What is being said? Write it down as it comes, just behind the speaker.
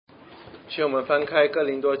请我们翻开哥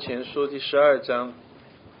林多前书第12章。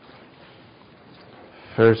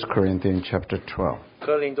1 Corinthians chapter 12.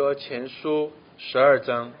 哥林多前书12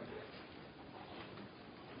章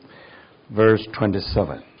Verse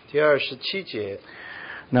 27. 第27节。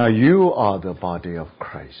Now you are the body of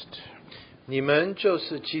Christ. 你们就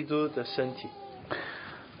是基督的身体。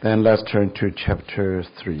 Then let's turn to chapter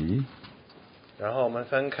 3. 然后我们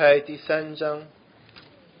翻开第3章。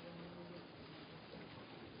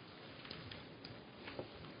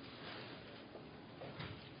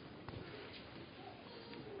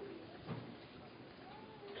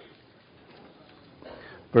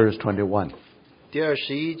Verse 21. 第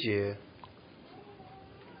21节。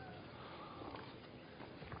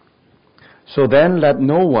 So then let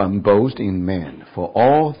no one boast in man, for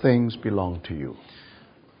all things belong to you.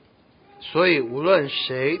 所以无论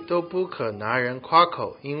谁都不可拿人夸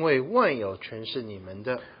口，因为万有全是你们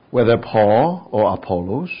的。 Whether Paul or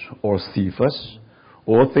Apollos or Cephas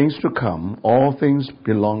or things to come, all things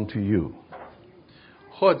belong to you.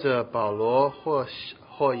 或者保罗，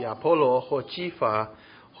或亚波罗，或基法，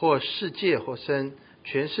或世界，或生，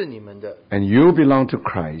全是你们的。 And you belong to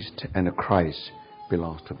Christ, and Christ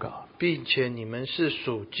belongs to God. 并且你们是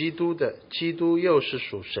属基督的，基督又是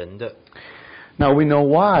属神的。 Now we know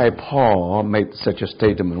why Paul made such a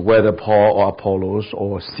statement, whether Paul or Apollos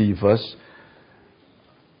or Cephas.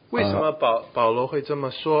 为什么保罗会这么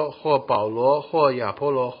说？或保罗，或亚波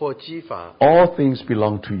罗，或基法， All things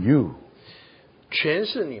belong to you. 全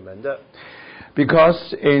是你们的。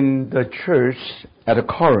 Because in the church at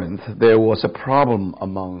Corinth, there was a problem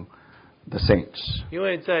among the saints. 因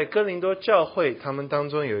为在哥林多教会，他们当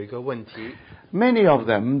中有一个问题， Many of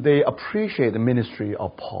them, they appreciate the ministry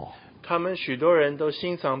of Paul. 他们许多人都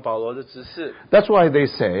欣赏保罗的执事， That's why they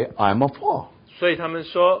say, I'm of Paul. 所以他们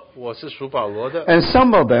说我是属保罗的。 And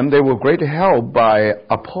some of them, they were greatly helped by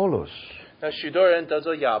Apollos. 那许多人得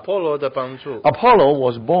着亚波罗的帮助。 Apollo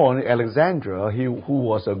was born in Alexandria, who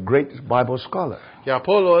was a great Bible scholar. 亚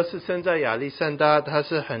波罗是生在亚历山大，他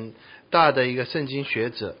是很大的一个圣经学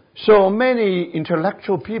者。 So many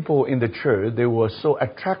intellectual people in the church, they were so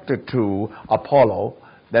attracted to Apollo,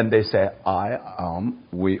 then they say, I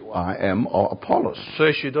am of Apollos. 所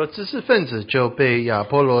以许多知识分子就被亚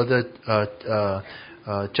波罗的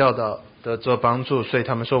教导得着帮助，所以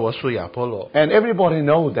他们说我属亚波罗。 And everybody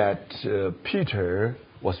know that Peter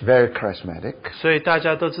was very charismatic. 所以大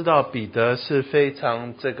家都知道彼得是非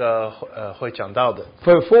常会讲道的，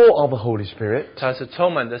 Full of the Holy Spirit. 他是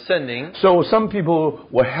充满的圣灵。 So some people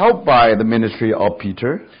were helped by the ministry of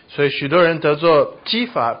Peter. 所以许多人得着激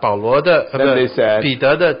发保罗的 Then they said, 彼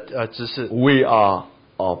得的指示。 We are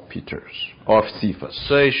of Peter's, of Cephas.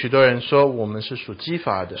 所以许多人说我们是属激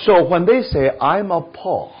发的。 So when they say, I'm of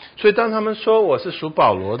Paul, 所以当他们说我是属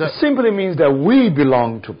保罗 it 的， simply means that we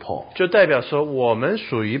belong to Paul. 就代表说我们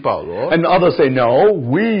属于保罗。 And others say, no,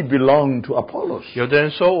 we belong to Apollos. 有的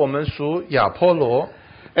人说我们属亚波罗，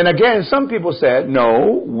 And again, some people said,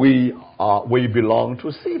 no, we belong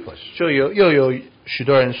to Cephas. 又有许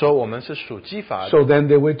多人说我们是属激发的， So then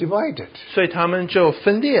they were divided. 所以他们就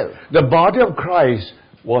分裂了。 The body of Christ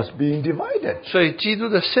was being divided. 所以基督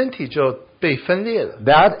的身体就被分裂了。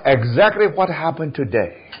 That's exactly what happened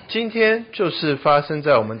today. 今天就是发生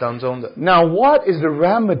在我们当中的。 Now, what is the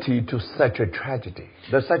remedy to such a tragedy,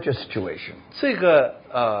 such a situation? 这个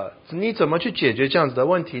你怎么去解决这样子的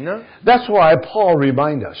问题呢？ That's why Paul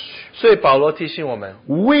reminds us, 所以保罗提醒我们，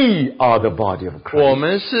 we are the body of 我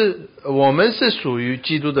Christ. 们是属于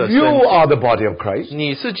基督的身 You 体。 are the body of Christ.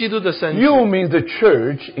 你是基督的身体， You means the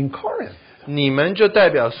church in Corinth. 你们就代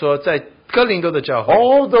表说在哥林多的教会，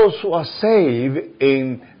 All those who are saved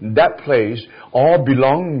in that place all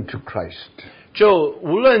belong to Christ. 就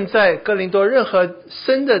无论在哥林多任何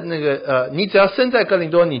生的你只要生在哥林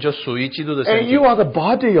多，你就属于基督的身 And 体 you，are the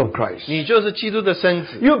body of Christ. 你就是基督的身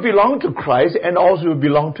子。 You belong to Christ and also you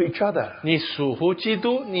belong to each other. 你属乎基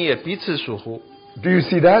督，你也彼此属乎。 Do you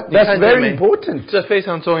see that? 你 That's 看见 very 没？ important. 这非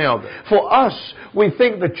常重要的。 For us, we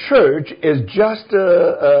think the church is just,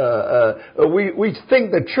 we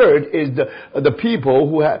think the church is the people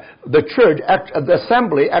who have, the church, the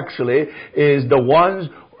assembly actually is the ones,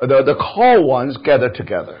 the called ones gathered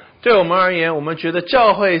together. 对我们而言，我们觉得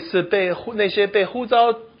教会是那些被呼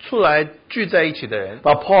召出来聚在一起的人。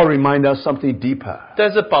 But Paul reminds us something deeper.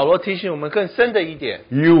 但是保罗提醒我们更深的一点，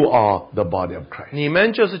 You are the body of Christ. 你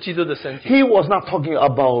们就是基督的身体。 He was not talking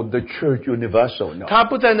about the church universal, no. 他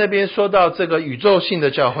不在那边说到这个宇宙性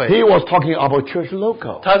的教会， He was talking about church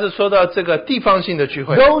local. 他是说到这个地方性的聚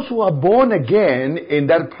会。 Those who are born again in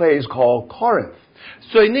that place called Corinth.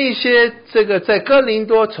 所以那些这个在哥林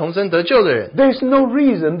多重生得救的人， there is no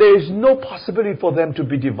reason, there is no possibility for them to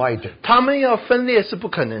be divided. 他们要分裂是不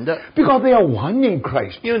可能的， Because they are one in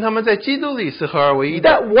Christ. 因为他们在基督里是合而为一的。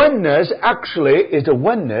 That oneness actually is the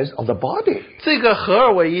oneness of the body. 这个合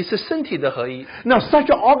而为一是身体的合一。 Now, such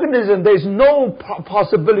an organism, there is no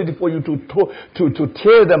possibility for you to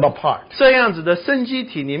tear them apart. 这样子的生机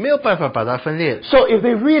体，你没有办法把它分裂。 So if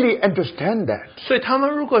they really understand that, 所以他们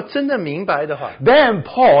如果真的明白的话， then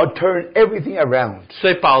Paul turned everything around. 所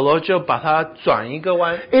以保罗就把它转一个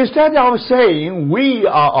弯。 Instead of saying, we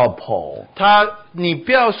are of Paul, 你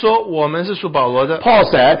不要说我们是属保罗的， Paul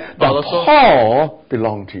said that 保罗说 Paul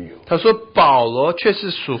belonged to you. 他说保罗却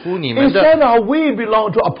是属乎你们的。 Instead of we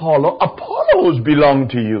belong to Apollo, Apollos belong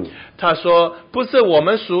to you. 他说不是我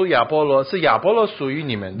们属亚波罗，是亚波罗属于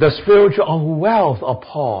你们的。 The spiritual wealth of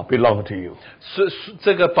Paul belong to you.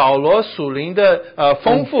 这个保罗属灵的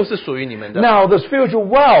丰富是属于你们的。 Now, the spiritual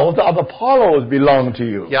wealth of Apollos belong to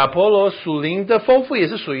you. 亚波罗属灵的丰富也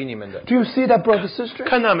是属于你们的。 Do you see that, brother, sister?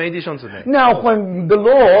 看到没，弟兄姊妹？ Now, when the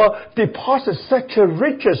Lord deposits such a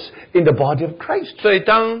riches in the body of Christ, 所以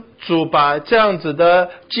当主把这样子的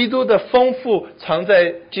基督的丰富藏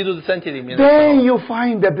在基督的身体里面的时 then 候， you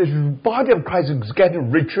find that this body of Christ is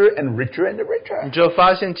getting richer and richer and 你 richer. 就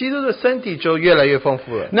发现基督的身体就越来越丰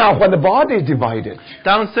富了。 Now, when the body is divided,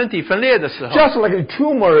 当身体分裂的时候， just like a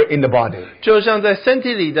tumor in the body, 就像在身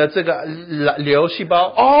体里的这个瘤细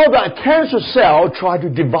胞， all the cancer cells try to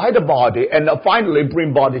divide the body and finally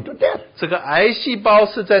bring body to death. 这个癌细胞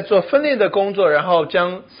是在做分裂的工作，然后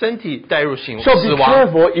将身体带入死 So be 亡。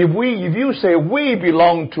 careful. If you say we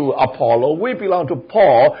belong to Apollo, we belong to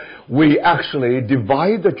Paul, we actually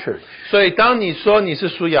divide the church. 所以当你说你是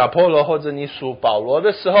属亚波罗或者你属保罗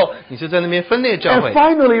的时候，你是在那边分裂教 And 会，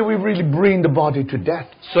 finally, we really bring the body to death.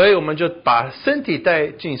 所以我们就把身体带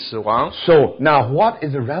进死亡。 So now, what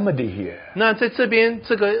is the remedy here? 那在这边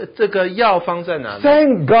这个药方在哪呢？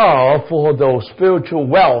 Thank God for the spiritual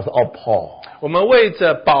wealth of Paul. 我们为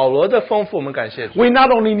着保罗的丰富，我们感谢主。 We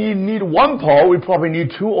not only need one Paul, we probably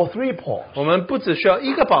need 2 or 3 Pauls. 我们不只需要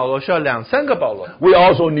一个保罗，需要2、3个保罗。 We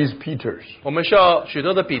also need Peters. 我们需要许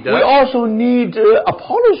多的彼得 We，also need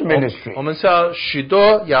Apollo's ministry. 我们需要许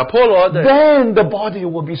多亚波罗的， Then the body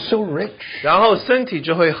will be so rich. 然后身体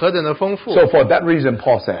就会何等的丰富。 So for that reason,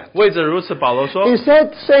 Paul said, 为着如此，保罗说，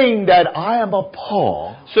 instead saying that I am a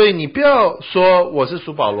Paul, 所以你不要说我是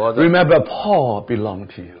属保罗的， remember Paul belonged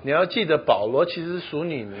to you. 你要记得保罗其实是属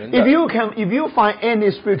你们 If 的。 if you find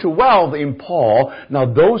any spiritual wealth in Paul, now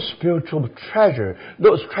those spiritual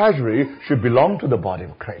treasury should belong to the body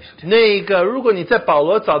of Christ. 那个，如果你在保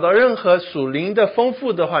罗找到任何属灵的丰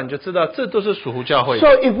富的话，你就知道这都是属乎教会的。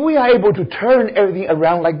 So if we are able to turn everything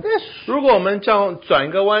around like this, 如果我们这样转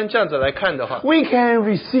一个弯，这样子来看的话， we can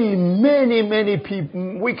receive many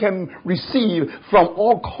people, we can receive from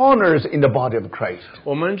all corners in the body of Christ.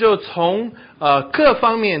 我们就从各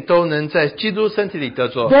方面都能在基督身体里得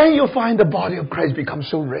着。 Then you find the body of Christ becomes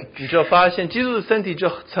so rich. 你就发现基督的身体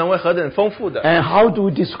就成为何等丰富的。 And how do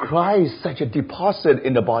we describe such a deposit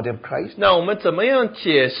in the body of Christ? 那我们怎么样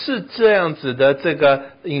解释这样子的这个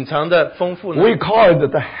隐藏的丰富呢？ We call it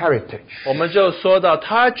the heritage. 我们就说到，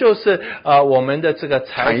它就是我们的这个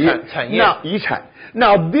产业。 Now, 遗产.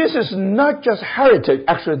 Now, this is not just heritage.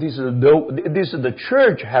 Actually, this is the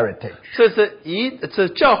church heritage. 这是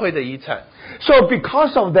教会的遗产。 So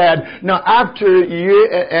because of that, now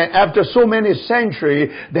after so many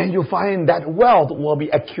centuries, then you find that wealth will be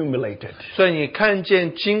accumulated. 所以你看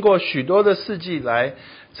见经过许多的世纪来，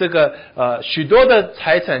这个许多的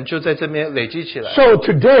财产就在这边累积起来。 So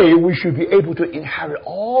today we should be able to inherit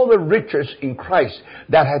all the riches in Christ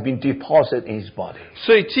that have been deposited in His body.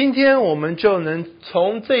 所以今天我们就能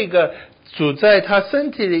从这个主在他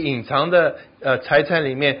身体里隐藏的财产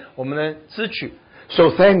里面，我们能支取。 So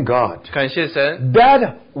thank God. 感谢神，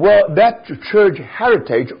 That church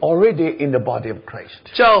heritage already in the body of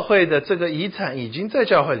Christ. 教会的这个遗产已经在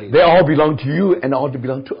教会里， They all belong to you and all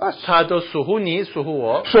belong to us. 它都属乎你，属乎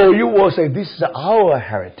我。 So you will say, this is our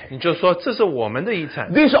heritage. 你就说这是我们的遗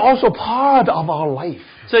产， This is also part of our life.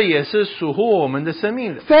 这也是属乎我们的生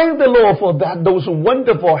命的。 Thank the Lord for those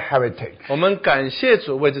wonderful heritage. 我们感谢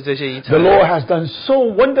主为着这些遗 The 产， Lord has done so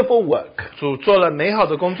wonderful work. 主做了美好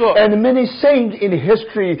的工作。 And many saints in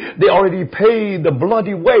history, they already paid the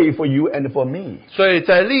bloody way for you and for me. 所以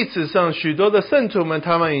在历史上，许多的圣徒们，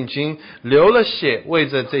他们已经流了血，为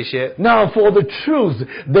着这些。 Now for the truth,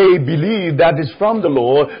 they believe that is from the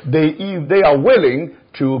Lord. They are willing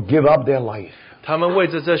to give up their life. 他们为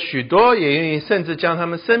着这许多，也愿意甚至将他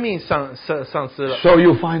们生命丧失了。So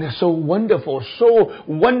you find it so wonderful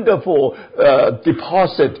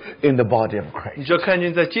deposit in the body of 你 Christ. 就看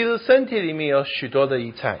见在基督身体里面有许多的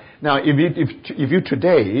遗产。 Now, if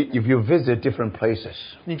you visit different places,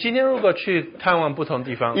 你今天如果去探望不同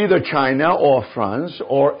地方， either China or France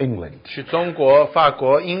or England, 去中国、法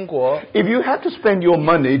国、英国， if you have to spend your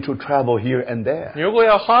money to travel here and there, 你如果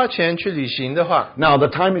要花钱去旅行的话， now the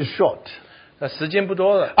time is short. 那时间不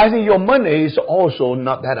多了， I think your money is also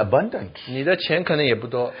not that abundant. 你的钱可能也不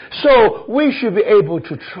多。 So we should be able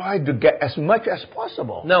to try to get as much as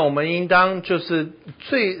possible. 那我们应当就是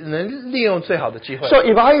能利用最好的机会。 So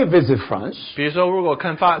if I visit France, 比如说，如果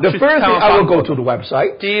看 the 去 first 探 thing 望 I 法 will go 国， to the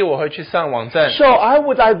website. 第一我会去上网站， So I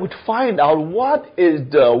would find out what is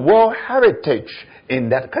the world heritage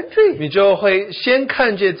in that country. 你就会先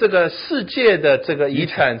看见这个世界的这个遗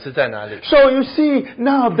产是在哪里。 So you see,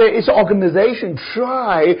 now there is an organization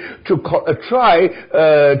try to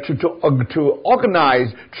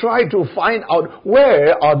organize, try to find out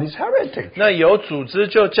where are these heritage. 那有组织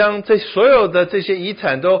就将这所有的这些遗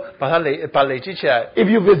产都把它累积起来。 If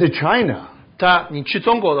you visit China, 你去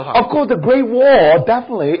中国的话， of course the Great Wall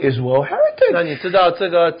definitely is world 那 heritage. 你知道这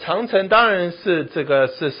个长城当然是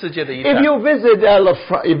是世界的遗产 If。you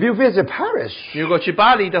visit Paris, 如果去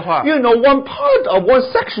巴黎的话， you know one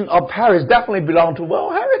section of Paris definitely belong to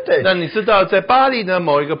world 那 heritage. 你知道在巴黎的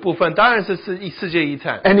某一个部分当然是世界遗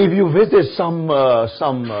产。 And if you visit some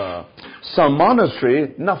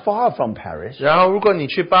monastery not far from Paris, 然后如果你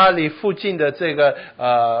去巴黎附近的这个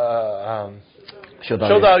修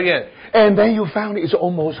道院， and then you found it's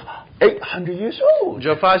almost 800 years 你 old.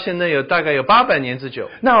 就发现呢大概有800年之久。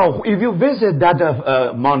 Now, if you visit that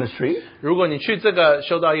monastery, 如果你去这个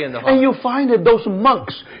修道院的话， and you find that those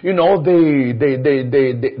monks, you know,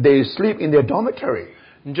 they sleep in their dormitory.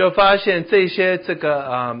 你就发现这些这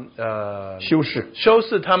个修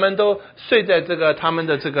士他们都睡在这个他们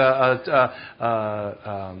的这个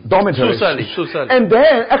dormitory 宿舍里。 And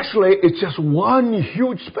then actually it's just one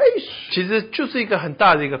huge space. 其实就是一个很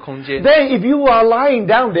大的一个空间。 Then if you are lying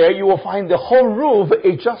down there, you will find the whole roof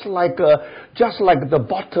is just like the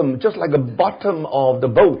bottom of the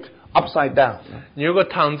boat upside down. 你如果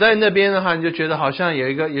躺在那边的话，你就觉得好像有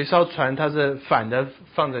一艘船，它是反的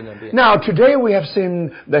放在那边。 Now today we have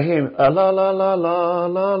seen the hymn la la la la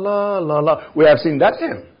la la la la. We have seen that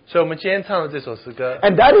hymn. 所以我们今天唱的这首诗歌，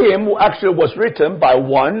 And that hymn actually was written by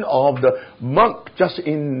one of the monk just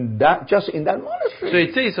in that 所 monastery. 以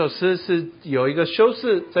这首诗是有一个修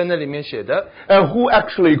士在那里面写的， Who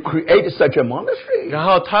actually created such a monastery. 然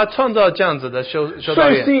后他创造这样子的修 So 道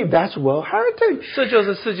you 院， see, that's world heritage. 这就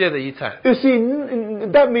是世界的遗产。 You see,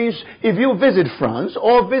 that means if you visit France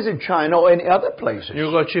or visit China or any other places.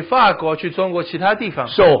 如果去法国、去中国其他地方，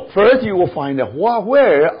 So first you will find out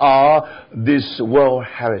where are this world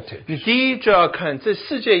heritage. 你第一就要看这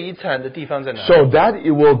世界遗产的地方在哪里。 So that it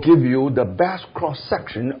will give you the best cross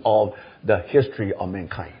section of the history of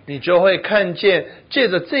mankind. 你就会看见，借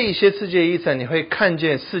着这一些世界遗产，你会看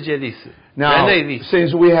见世界历史、人 Now, 类历史。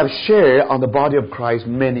 since we have shared on the body of Christ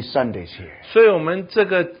many Sundays here, 所以我们这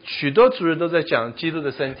个许多主日都在讲基督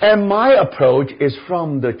的身体。 and my approach is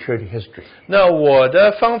from the church history. 那我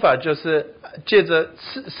的方法就是借着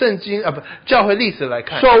圣经教会历史来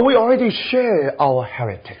看。 So we already share our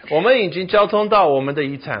heritage, 我们已经交通到我们的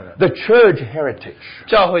遗产了， the church heritage.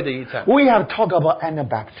 教会的遗产。 We have talked about 我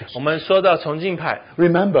Anabaptism. 们说到崇敬派，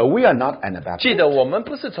 Remember, we are not 记 Anabaptists, 得我们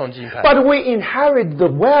不是崇敬派， but we inherit the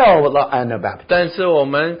wealth of Anabaptists. 但是我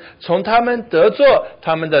们从他们得做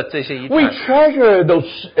他们的这些遗 We 产。 treasure those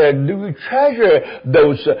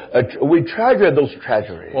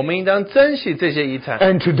treasuries. 我们应当珍惜这些遗产。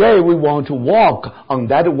 And today we want to walk on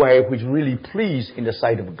that way which really please in the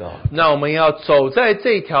sight of God. 那我们要走在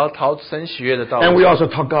这条讨神喜悦的道 And 路 we 上。 also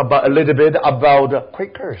talk about a little bit about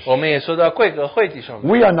Quakers. 我们也说到贵格会弟兄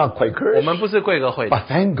们， We are not 我 Quakers, 们不是贵格会的， but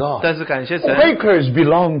thank God. 但是感谢神， Quakers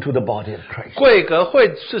belong to the body of Christ. 贵格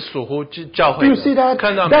会是属乎教 Do 会 you see 的， that?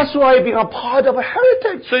 看到没？ That's why it become part of a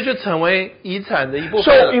heritage. 所以就成为遗产的一部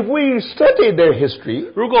So 分了。 if we study their history,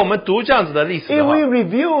 如果我们读这样子的历史的 if 话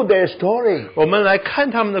we，review their story, 我们来看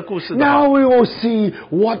他们的故事的 now 话， we will see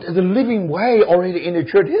what is the living way already in the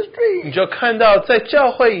church 你 history. 就看到在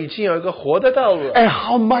教会已经有一个活的道路了， And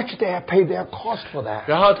how much they have paid their cost for that.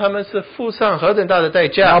 然后他们是付上何等大的代 Now,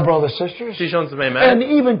 价， brothers and sisters, 弟兄姊妹 and 们，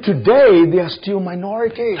 even today they are still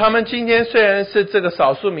minority. 他们今天虽然是这个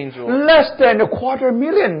少数民族， Less than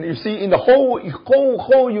 250,000, you see, in the whole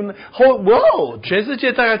world. 全世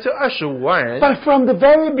界大概就25万人， But from the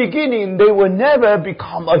very beginning, they will never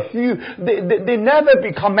become a huge. They never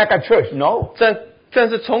become mega church. No. 但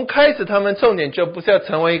是从开始，他们重点就不是要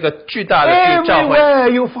成为一个巨大的教会。 Everywhere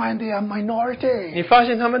you find they are minority. 你发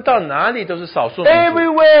现他们到哪里都是少数民族，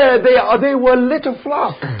 Everywhere they were little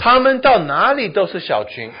flock. 他们到哪里都是小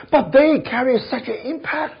群， But they carry such an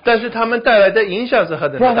impact. 但是他们带来的影响是何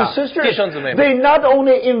等的 Brothers 大。 and 弟 sisters, 兄姊妹们， they not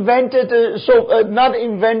only invented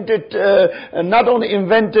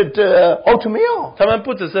oatmeal. 他们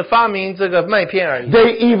不只是发明这个麦片而已，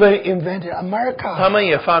 They even invented America. 他们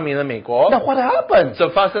也发明了美国。 Now what happened? 这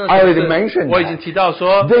发生了 I 什么 already 事？ mentioned 我已经提到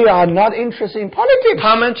说， They are not interested in politics.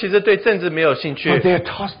 他们其实对政治没有兴 But 趣， their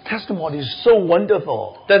testimony is so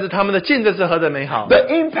wonderful. 但是他们的见证是何等美好。 The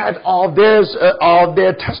impact of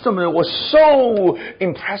their testimony was so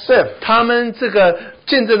impressive. 他们这个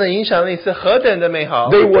见证的影响力是何等的美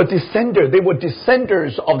好。 They were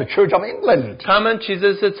descenders of the Church of England. 他们其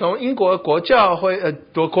实是从英国国教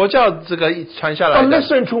这个传下来 Now 的。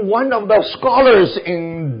 listen to one of the scholars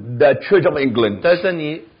in the Church of England. 但是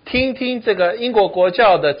你听听这个英国国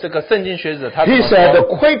教的这个圣经学者，他怎 He 么 said the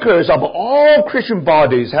说？ Quakers of all Christian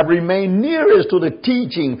bodies have remained nearest to the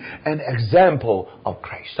teaching and example of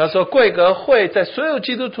Christ. 他说，贵格会在所有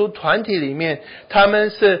基督徒团体里面，他们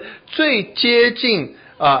是最接近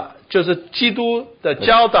就是基督的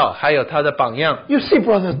教导，还有他的榜样。 You see,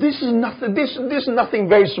 brothers, this is nothing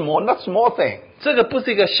very small, not small thing. 这个不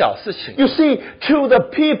是一个小事情。 You see, to the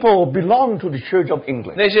people belong to the Church of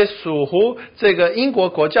England. 那些属乎这个英国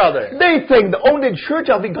国教的人， They think the only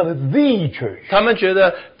Church of England is the church. 他们觉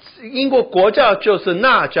得英国国教就是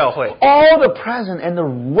那教会。 All the present and the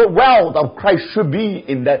wealth of Christ should be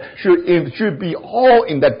all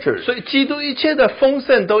in that church. 所以基督一切的丰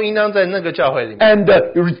盛都应当在那个教会里面。 And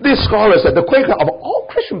this scholar said the Quaker of all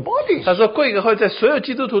Christian bodies. 他说，贵格会在所有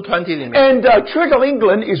基督徒团体里面。 And Church of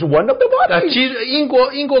England is one of the 那 bodies.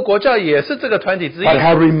 英国国教也是这个团体之一。 But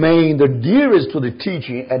have remained the dearest to the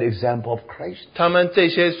teaching and example of Christ.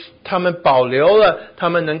 他们保留了他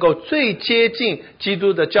们能够最接近基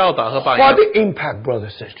督的教导和榜 What 样。 the impact,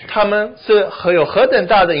 brothers and sisters? 他们是有何等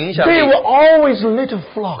大的影响 They 力？ were always little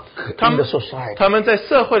flock 他 in 们 the society. 他们在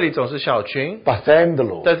社会里总是小群， But thank the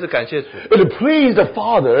Lord. 但是感谢主， It pleased the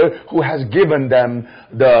Father who has given them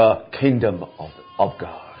the kingdom of God.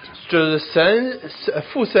 就是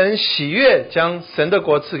父神喜悦将神的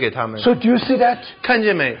国赐给他们。 So do you see that? 看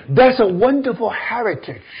见没？ That's a wonderful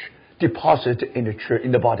heritage deposited in the church,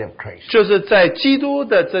 in the body of Christ. 就是在基督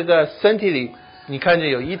的这个身体里，你看见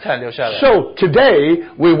有遗产留下来。 So today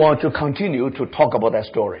we want to continue to talk about that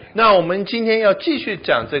story. 那我们今天要继续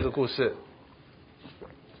讲这个故事。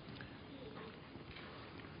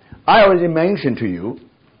 I already mentioned to you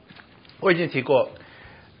我已经提过，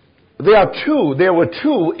 there were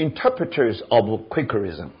two interpreters of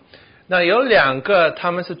Quakerism. 那有两个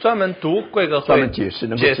他们是专门读贵格会专门解释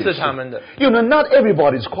他们的。 You know, not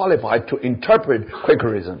everybody is qualified to interpret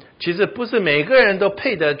Quakerism. 其实不是每个人都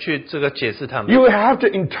配得去这个解释他们。 You have to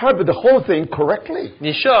interpret the whole thing correctly.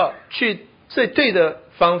 你需要去最对的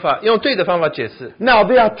方法，用对的方法解释。 Now,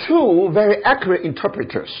 there are two very accurate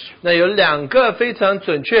interpreters. 那有两个非常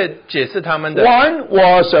准确解释他们的， One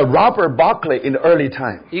was Robert Barclay in the early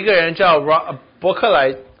time. 一个人叫伯克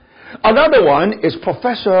莱， Another one is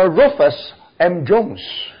Professor Rufus M. Jones.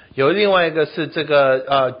 有另外一个是这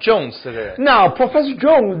个Jones 这个人。 Now, Professor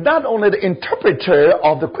Jones, not only the interpreter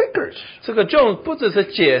of the Quakers, 这个 Jones 不只是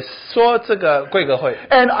解说这个贵格会，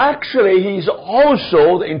 and actually he's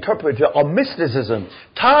also the interpreter of mysticism.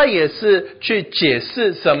 他也是去解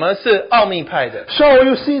释什么是奥秘派的。 So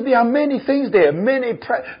you see, there are many things there.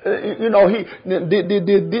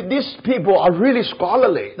 These people are really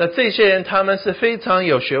scholarly. 那这些人他们是非常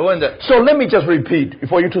有学问的。 So let me just repeat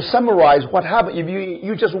for you to summarize what happened. If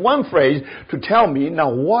you just one phrase to tell me now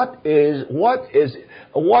what is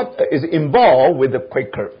involved with the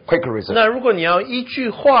Quakerism. 那如果你要一句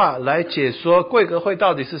话来解说贵格会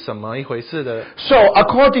到底是什么一回事的， So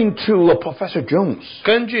according to Professor Jones,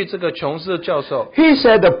 根据这个琼斯教授， he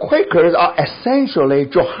said the Quakers are essentially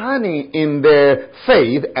Johannine in their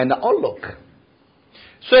faith and outlook.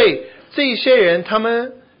 所以这些人他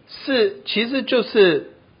们其实就是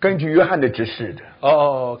根据约翰的指示的。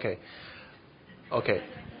OK，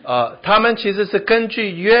他们其实是根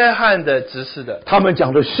据约翰的指示的。他们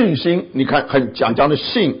讲的信心，你看讲的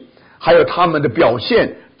信，还有他们的表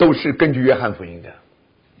现，都是根据约翰福音的。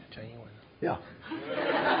讲英文。Yeah.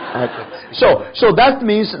 So that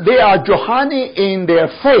means they are Johannine in their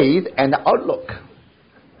faith and outlook.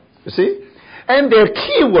 You see? And their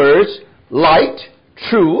key words, light,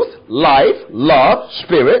 truth, life, love,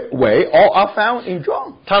 spirit, way, all are found in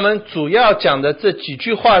John. 他们主要讲的这几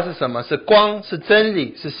句话是什么？是光，是真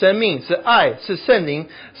理，是生命，是爱，是圣灵，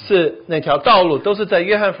是那条道路，都是在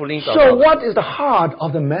约翰福音找到 So 的。 what is the heart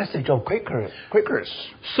of the message of Quakers?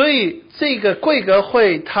 所以这个贵格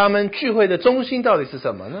会他们聚会的中心到底是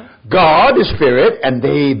什么呢？ God is spirit, and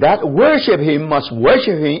they that worship him must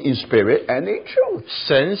worship him in spirit and in truth.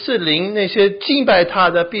 神是灵，那些敬拜他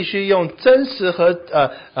的必须用真实和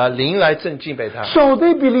灵来敬拜他。 So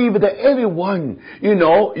they believe that everyone,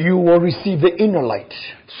 you will receive the inner light.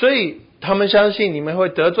 所以他们相信你们会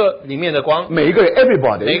得着里面的光，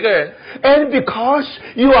 Everybody. 每个人。 And because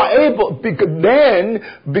you are able,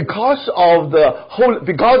 because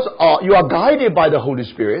you are guided by the Holy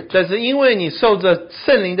Spirit, 但是因为你受着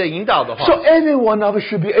圣灵的引导的话， so every one of us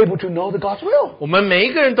should be able to know the God's will. 我们每一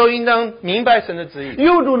个人都应当明白神的旨意。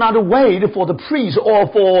 You do not wait for the priest or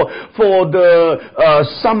for the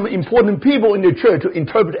some important people in the church to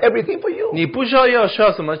interpret everything for you. 你不需要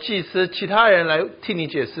什么祭司，其他人来替你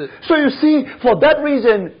解释。 So you see, for that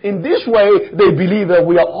reason, in this way, they believe that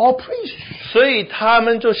we are all priests. 所以他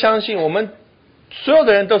们就相信我们所有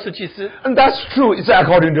的人都是祭司， And that's true. It's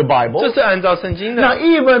according to the 这 Bible. 是按照圣经 Now, 的。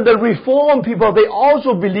 even the Reformed people, they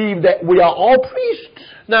also believe that we are all priests.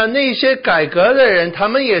 那些改革的人，他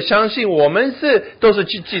们也相信我们都是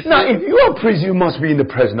祭司。 Now, if you are a priest, you must be in the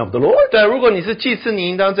presence of the Lord. 但如果你是祭司，你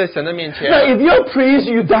应当在神的面 Now, 前。 if you're a priest,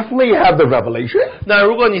 you definitely have the revelation. 那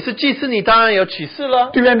如果你是祭司，你当然有启示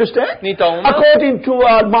了。 Do you understand? 你懂吗？ According to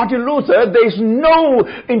Martin Luther, there is no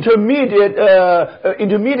intermediate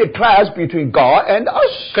class between God and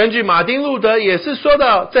us. 根据马丁路德也是说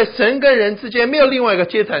到，在神跟人之间没有另外一个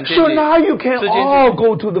阶层阶级。 So now you can 之间 all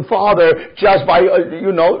go to the Father just by,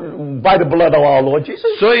 by the blood of our Lord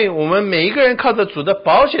Jesus. 所以我们每一个人靠着主的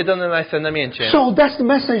宝血都能来神的面前。 So that's the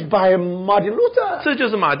message by Martin Luther. 这就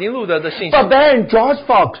是马丁路德的信息。 But then George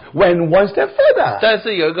Fox went one step further. 但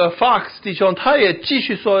是有一个 Fox 弟兄，他也继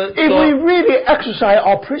续说， If we really exercise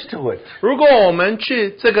our priesthood, 如果我们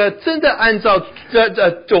去这个真的按照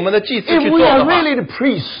我们的祭司去 if 做 we are 的话， really the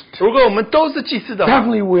priest, 如果我们都是祭司的话，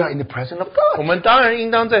 definitely we are in the presence of 我 God. 们当然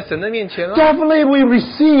应当在神的面前了。 Definitely we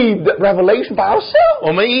receive the revelation by ourselves.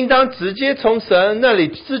 我们应当直接从神那里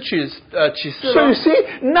支取启示 So 了 you。see,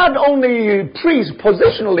 not only priest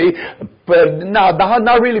positionally, but not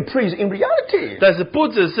really priest in reality. 但是不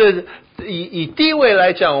只是以地位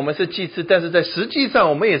来讲，我们是祭司，但是在实际上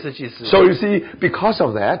我们也是祭司。 So you see, because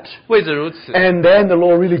of that, 为此如此， and then the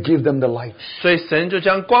Lord really gave them the light. 所以神就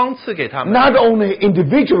将光赐给他们。 Not only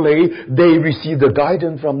individually, they receive the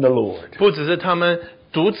guidance from the Lord. 不只是他们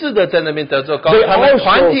独自的在那边得着光， They 他们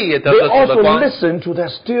团体也得 they 着主 also 的光， listen to that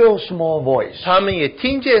still small voice. 他们也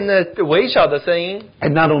听见那微小的声音。 And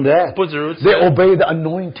not only that, 不止如此， they obey the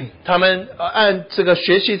anointing. 他们按这个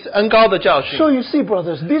学习恩膏的教训。 So you see,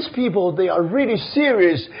 brothers, these people, they are really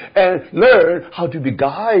serious and learn how to be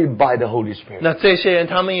guided by the Holy Spirit. 那这些人，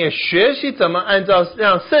他们也学习怎么按照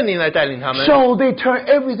让圣灵来带领他们。 So they turn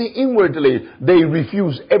everything inwardly. They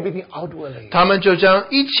refuse everything outwardly. 他们就将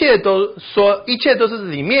一切都说，一切都是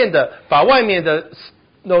里面的，把外面的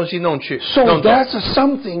东西弄去 So 弄走。 that's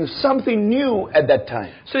something new at that time.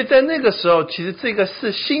 所以在那个时候，其实这个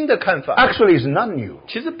是新的看法， Actually, it's not new.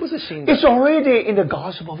 其实不是新的， It's already in the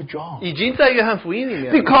Gospel of John. 已经在约翰福音里面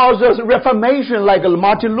了。 Because the Reformation, like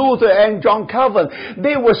Martin Luther and John Calvin,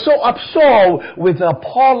 they were so absorbed with the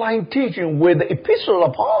Pauline teaching, with the epistle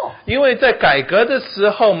of Paul. 因为在改革的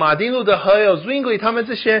时候，马丁路德还有 Zwingli 他们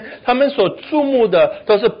这些，他们所注目的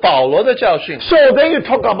都是保罗的教训， So then you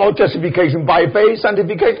talk about justification by faith, sanctification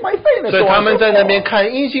by faith, and 所以 so 他 on 们 and 在 so 那边 forth.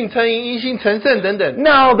 看因信称义、因信成圣等等。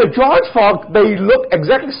 Now, the George Fox, they look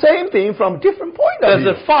exactly same thing from different point 但 of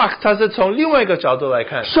是 view. Fox 他是从另外一个角度来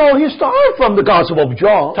看， So he started from the Gospel of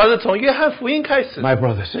John. 他是从约翰福音开始。 My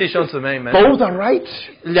brothers, 弟兄姊妹们， both are right,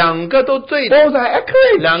 两个都对的， both are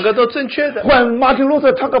accurate. 两个都正确的。 When Martin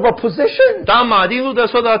Luther talked about position, 当马丁路德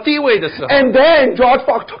说到地位的时候 and then George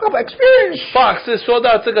Fox talked about experience. ，Fox 是说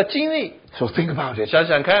到这个经历。 So think about it. 想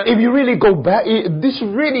想看， If you really go back, this is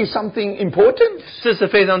really something important. 这是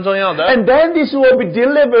非常重要的。 And then this will be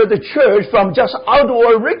deliver the church from just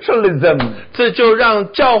outward ritualism. 这就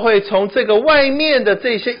让教会从这个外面的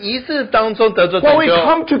这些仪式当中得着 When 拯 we 救。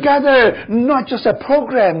 come together, not just a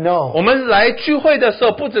program, no. 我们来聚会的时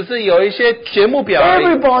候，不只是有一些节目表而已，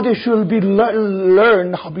 Everybody should be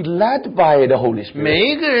learn how to be led by the Holy Spirit. 每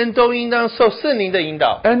一个人都应当受圣灵的引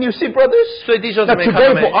导。 And you see, brothers, 所以弟兄姊 that 妹看到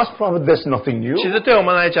today 没 for？us, probably the that's nothing new. 其实对我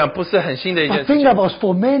们来讲不是很新的一件 But 事 think 情， about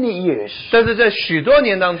for many years. 但是在许多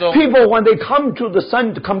年当中， People, when they come to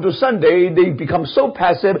Sunday, they become so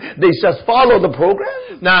passive, they just follow the program.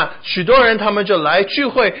 那许多人他们就来聚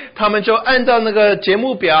会，他们就按照那个节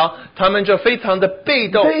目表，他们就非常的被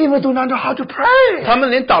动， They even do not know how to pray. 他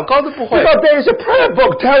们连祷告都不会， Because there is a prayer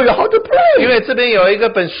book tell you how to 因 pray. 为这边有一个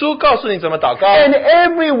本书告诉你怎么祷告。 And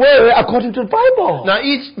every word according to the Bible. 那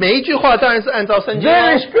每一句话当然是按照圣经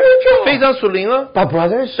Very 哦，非 spiritual. 常属灵哦。 But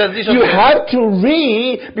brothers, 但是弟兄 you 姊妹 have to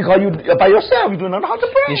read because you by yourself you do not know how to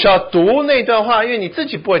你 pray. 需要读那段话，因为你自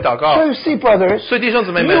己不会祷告 So。you see, brothers, 所以弟兄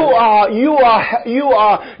姊妹们，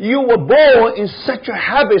 you were born in such a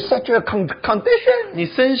habit, such a condition. 你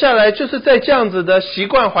生下来就是在这样子的习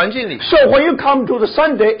惯环境里， So when you come to the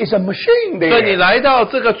Sunday, it's a machine 所以你 there. 来到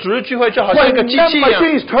这个主日聚会就好像一 When 个机 that 器一样，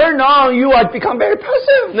 machine is turned on, you are become very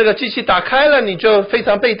passive. 那个机器打开了，你就非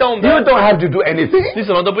常被动 You 的， don't have to do anything. 你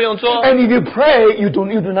什么都不用做。 And if you pray, you do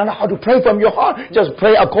not know how to pray from your heart. Just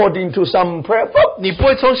pray according to some prayer book. 你不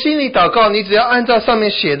会从心里祷告，你只要按照上面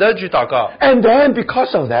写的去祷告。 And then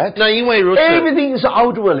because of that, 那因为如此， everything is 一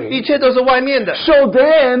outwardly. 切都是外面的。 So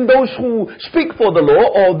then those who speak for the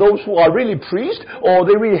Lord or those who are really priests or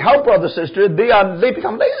they really help brother sister, they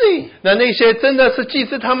become lazy. 那些真的是祭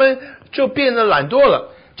司，他们就变得懒惰了，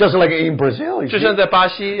 Just like in Brazil. 就像在巴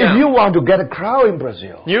西一 If 样。 you want to get a crowd in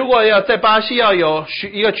Brazil, 你如果要在巴西要有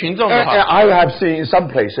一个群众的 and 话， I have seen in some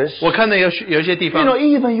places, 我看到有一些地 you 方， know,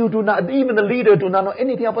 even the leader do not know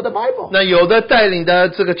anything about the Bible. 那有的带领的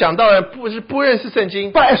这个讲道人不认识圣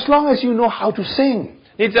经， But as long as you know how to sing,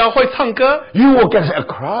 你只要会唱歌， you will get a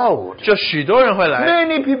crowd. 就许多人会来，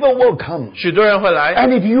 Many people will come. 许多人会来。 And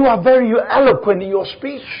if you are very eloquent in your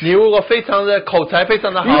speech, 你如果非常的口才非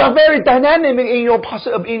常的 you are 好， very dynamic in your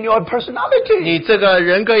personality. 你这个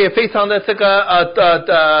人格也非常的这个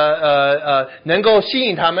能够吸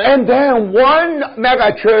引他们， And then one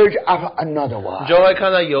mega church after another 你 one. 就会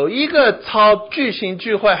看到有一个超巨型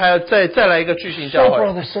聚会，还有再来一个巨型 So 教会。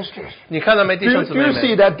 brothers sisters, 你看到没，弟 do 兄 you, 姊 do 妹 you 们？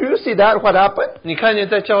 see that? Do you see that? What happened? 你看见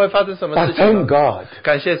在教会发生什么 But 事情 thank 吗？ God,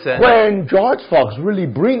 感谢神。 when George Fox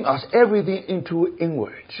really bring us everything into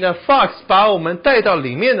inward. 那 Fox 把我们带到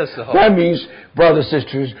里面的时候， That means, brothers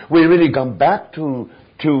sisters, we really come back to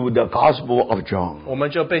the Gospel of John. 我们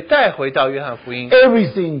就被带回到约翰福音，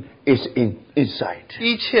 Everything is inside.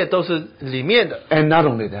 一切都是里面的。 And not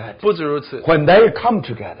only that, 不止如此， when they come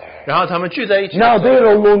together, 然后他们聚在一起， now they're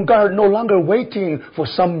no longer waiting for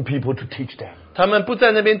some people to teach them. 他们不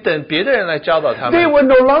在那边等别的人来教导他 They 们， were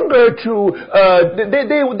no longer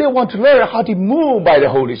they want to learn how to move by the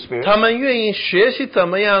Holy Spirit. 他们愿意学习怎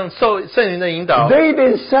么样受圣灵的引导。 They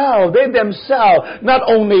themselves, not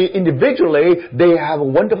only individually, they have a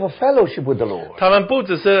wonderful fellowship with the Lord. 他们不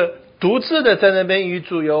只是独自的在那边与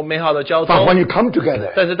主有美好的交 But when 通， you come together,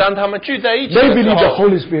 但是当他们聚在一起 they 的时 believe the 候，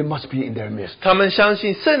 Holy Spirit must be in their midst. 他们相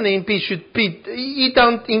信圣灵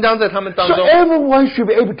应当在他们当 So 中， everyone should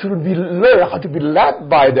be able to learn how to be led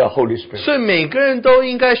by the Holy Spirit. 所以每个人都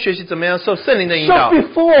应该学习怎么样受圣灵的引 So 导。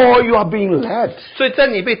 before you are being led, 所以在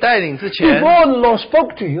你被带领之前， before the Lord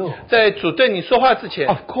spoke to you, 在主对你说话之前，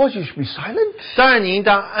 of course you should be silent. 当然你应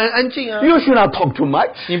当安静啊， You should not talk too much.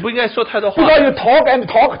 你不应该说太多话。 Because you talk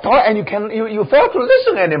and you fail to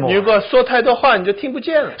listen 你如 anymore. 果说太多话，你就听不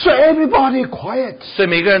见了。 So everybody quiet. 所以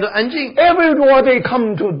每个人都安静， Everybody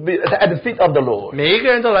come to be at the feet of the Lord. 每一个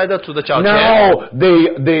人都来到主的脚前， Now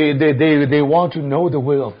they want to know the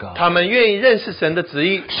will of God. 他们愿意认识神的旨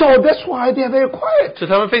意， So that's why they are very quiet. 所以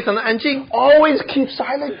他们非常的安静， Always keep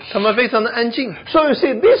silent. 他们非常的安静。 So you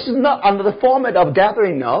see, this is not under the format of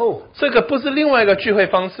gathering, no. 这个不是另外一个聚会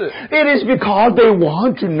方式， It is because they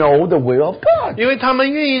want to know the will of God. 因为他们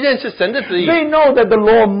愿意认识神的旨意。 They know that the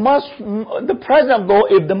President of Law,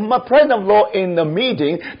 if the President of Law in the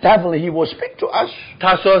meeting, definitely he will speak to us.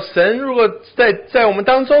 他说，神如果在我们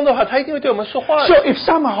当中的话，他一定会对我们说话 So 的。 if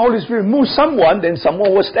somehow Holy Spirit moves someone, then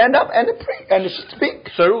someone will stand up and pray and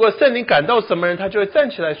speak. 所以如果圣灵感动什么人，他就会站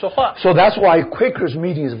起来说话。 So that's why Quakers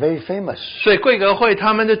meeting is very famous. 所以贵格会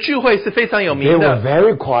他们的聚会是非常有 They 名 were 的，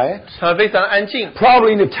 very quiet. 他们非常安静，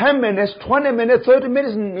 Probably in the 10 minutes, 20 minutes, 30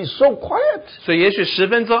 minutes, it's so quiet. 所以也许10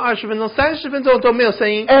分钟、20分钟、30分钟都没有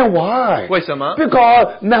声音。 And why? 为什么？ Because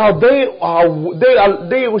now they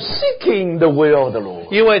were seeking the will of the Lord.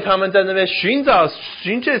 因为他们在那边寻求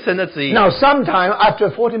神的旨意。 Now sometime after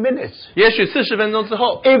 40 minutes, 也许40分钟之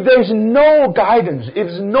后， if there's no guidance, if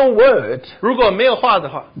there's no word, 如果没有话的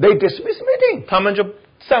话， they dismiss meeting. 他们就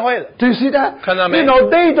散会了。 Do you see that? 看到没？ You know,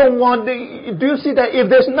 they don't want, do you see that? If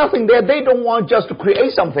there's nothing there, they don't want just to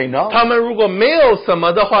create something, no? 他们如果没有什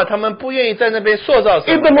么的话，他们不愿意在那边塑造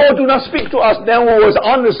什 If 么。 the Lord do not speak to us, then we was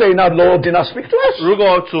honest to say, now the Lord did not speak to us. 如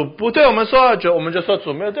果主不对我们说话，我们就说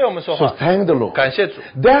主没有对我们说 So 话。 thank the Lord. 感谢主。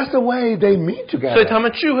 That's the way they meet 所以 together. 他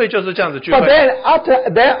们聚会就是这样子聚 But 会。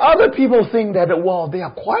 then other people think that, well, they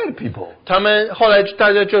are quiet people. 他们后来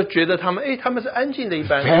大家就觉得他们是安静的一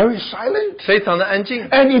般人， Very silent. 非常的安静。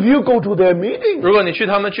 And if you go to their meeting, 如果你去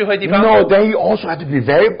他们聚会地方， no, then you also have to be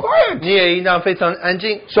very quiet. 你也应当非常安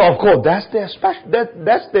静。 So of course, that's their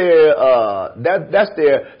that's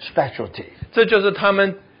their specialty. 这就是他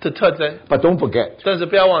们的特征。 But don't forget, 但是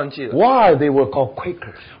不要忘记了， why they were called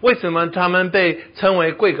Quakers. 为什么他们被称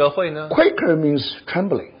为贵格会呢？ Quaker means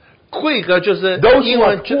trembling. 贵格就是 Those 英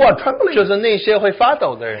文 who are trembling. 就是那些会发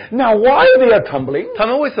抖的人。 Now, why they are trembling? 他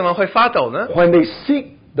们为什么会发抖呢？ When they seek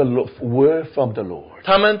the word from the Lord.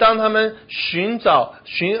 当他们寻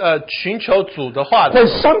求主的话的 When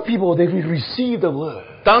时候， some people they will receive the word,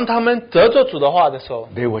 当他们得着主的话的时候，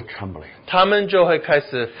 they were trembling. 他们就会开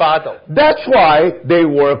始发抖。 That's why they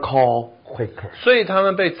were called Quakers. 所以他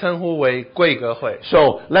们被称呼为贵格会。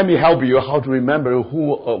 So let me help you how to remember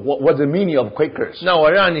what's the meaning of Quakers. 那我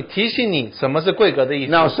让你提醒你什么是贵格的意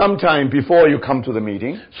思。 Now, sometime before you come to the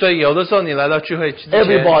meeting, 所以有的时候你来到聚会之前，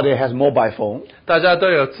 everybody has mobile phone, 大家都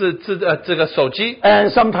有这个手机。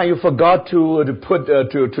 and sometimes you forgot to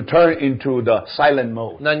turn into the silent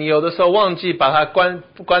mode. 那你有的时候忘记把它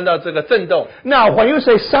关到这个震动。 Now, when you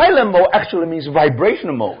say silent mode, actually means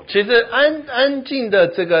vibrational mode. 其实安静的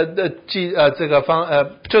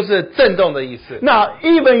就是震动的意思。 Now,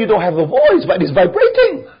 even you don't have a voice, but it's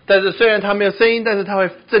vibrating. 但是虽然它没有声音，但是它会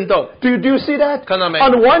震动。 Do you see that? 看到没？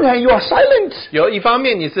 On the one hand, you are silent. 有一方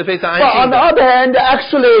面你是非常 But 安 on 静 the 的， other hand,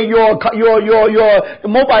 actually your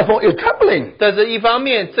mobile phone is trembling. 但是一方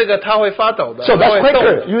面这个它会发抖的， So 它 that's 会动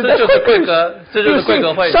Quaker. You 这 that's 就是贵 Quakers. 格，这就 You 是贵格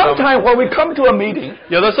see, 会。 sometimes when we come to a meeting,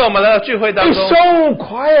 有的时候我们来到聚会当 it's 中， so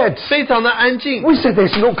quiet. 非常的安静， We say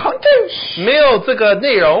there's no content 没有这个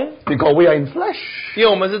内容， because we are in flesh. 因为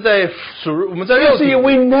我们是在我们在 You 肉 see, 体，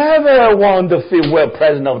 we never want to feel we're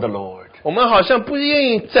present of the Lord. 我们好像不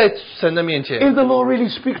愿意在神的面前。 If the Lord really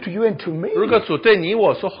speaks to you and to me, 如果主对你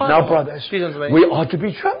我说话 now 的话， brothers, 弟兄姊妹， we ought to be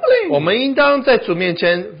trembling. 我们应当在主面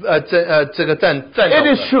前这个战斗 It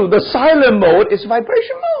的 is true. The silent mode is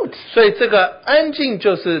vibration mode. 所以这个安静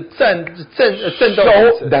就是震动的意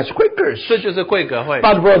So 思， that's Quakers. 这就是贵格会。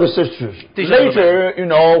 But brothers and sisters, 弟兄姊妹。 later,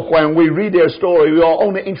 when we read their story, we are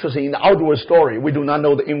only interested in the outward story. We do not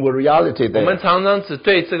know the inward reality 我们 there. 常常只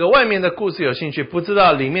对这个外面的故事有兴趣，不知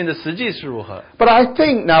道里面的实际是如何。 But I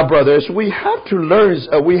think now, brothers, we have to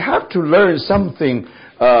learn something.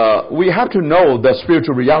 We have to know the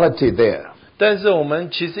spiritual reality there. 但是我们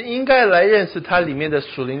其实应该来认识它里面的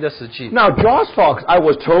属灵的实际。 Now, Josh Fox, I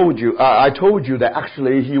told you that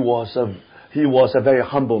actually he was a very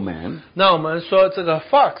humble man. 那我们说这个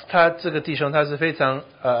Fox， 他这个弟兄他是非常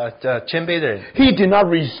谦卑的人， He did not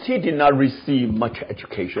receive much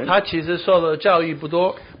education, 他其实受的教育不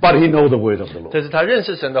多， but he knows the word of the Lord. 但是他认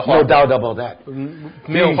识神的话 No，doubt about that.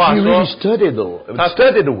 没有话 He 说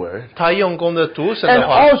really。studied the word. 他用功的读神 And 的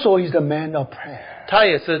话， also he's a man of prayer. 他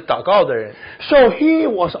也是祷告的人。 So he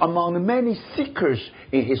was among the many seekers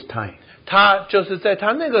in his time. 他就是在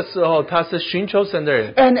他那个时候，他是寻求神的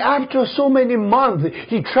人。 And after so many months,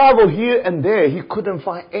 he traveled here and there. He couldn't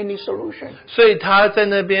find any solution. 所以他在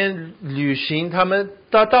那边旅行，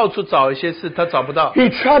他到处找一些事，他找不到。 He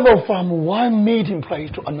traveled from one meeting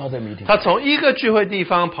place to another meeting. 他从一个聚会地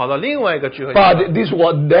方跑到另外一个聚会地方， But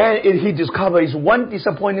he discovered is one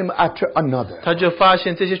disappointment after another. 他就发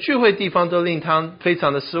现这些聚会地方都令他非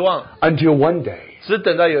常的失望。 Until one day. 只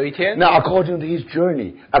等到有一天， Now, according to his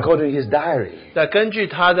journey, according to his diary, 那根据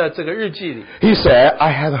他的这个日记里， he said,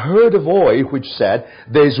 I have heard a voice which said,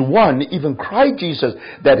 there is one, even Christ Jesus,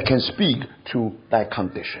 that can speak to thy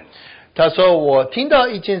condition. 他说：“我听到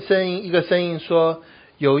一个声音说，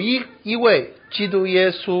有一位基督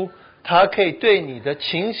耶稣，他可以对你的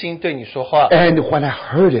情形对你说话。 And when I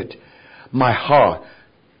heard it, my heart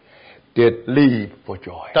did leap for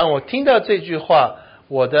joy. 当我听到这句话，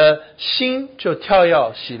我的心就跳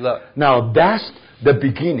跃喜乐。 Now, that's the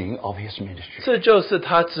beginning of his ministry. 这就是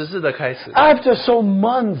他执事的开始。 After so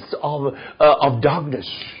months of darkness,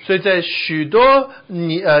 所以在许多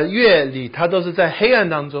月里，他都是在黑暗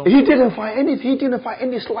当中， he didn't find anything. He didn't find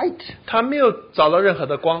any light. 他没有找到任何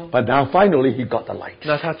的光。 But now, finally, he got the light.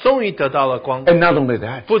 那他终于得到了光。 And not only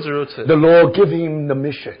that, 不止如此， the Lord gave him the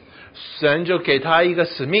mission. 神就给他一个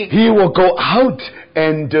使命， He will go out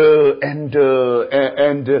and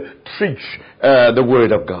preach the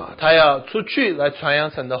word of God. 他要出去来传扬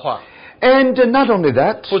神的话。 And not only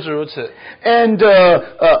that, 不止如此， and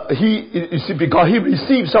you see, because he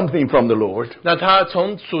received something from the Lord. 那他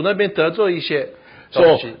从主那边得着一些东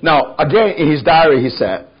So 西。 now again in his diary he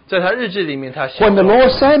said, 在他日记里面，他写 when the 说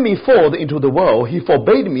Lord sent me forth into the world, he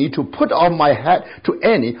forbade me to put on my hat to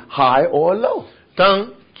any, high or low. 当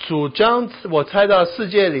主将我差到世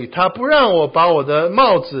界里，他不让我把我的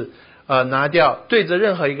帽子拿掉，对着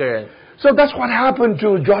任何一个人。 So that's what happened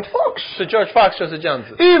to George Fox. 所以 George Fox 就是这样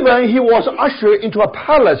子。 Even he was ushered into a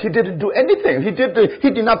palace, he didn't do anything. He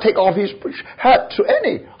did not take off his hat to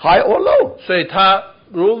any, high or low. 所以他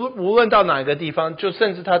无论到哪个地方，就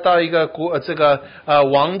甚至他到一个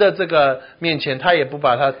王的这个面前，他也不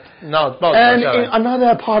把他帽子拿 And 下 in 来。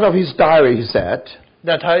 another part of his diary he said,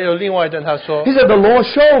 那他又另外一段他说 he said, the Lord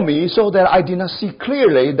showed me so that I did not see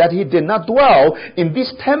clearly that he did not dwell in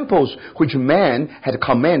these temples which man had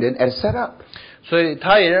commanded and set up. 所以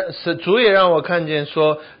主也让我看见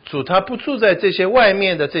说，主他不住在这些外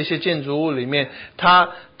面的这些建筑物里面，他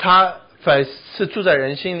反是住在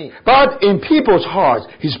人心里。 But in people's hearts,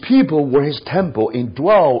 his people were his temple and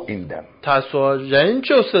dwell in them. 他说，人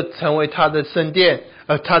就是成为他的圣殿，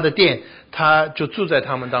他的殿，他就住在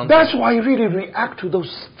他们当中。 That's why he really react to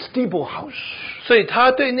those steeple house. 所以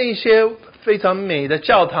他对那些非常美的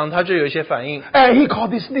教堂，他就有一些反应。 And he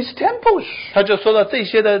called these temples. 他就说到这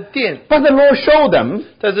些的殿， But the Lord showed them,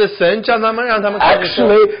 但是神让他们看见说，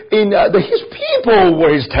 actually, his people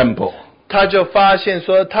were his temple. 他就发现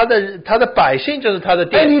说，他的百姓就是他的 And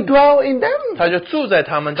殿， he dwelled in them. 他就住在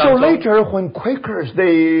他们 So 当中。 later, when Quakers,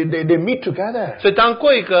 they meet together, 所以当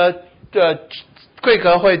贵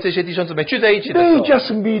格会这些弟兄姊妹聚在一起的时 they 候，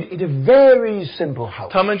 just meet in a very simple house.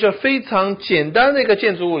 他们就非常简单的一个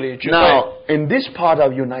建筑物里聚会。 Now, in this part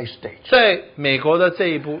of United States, 在美国的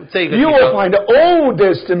这个地 you will 方， find the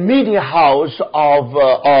oldest meeting house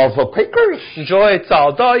of Quakers. 你就会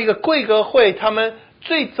找到一个贵格会他们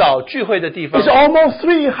最早聚会的地方 It's，almost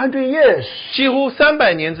 300 years. 几乎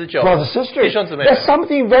300年之久。 Brothers and 弟兄 sisters, 姊妹， there's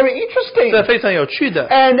something very 这 interesting. 非常有趣的。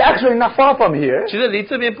 And actually not far from here. 其实离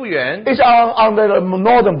这边不远， It's on the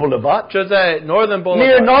Northern Boulevard. 就在 Northern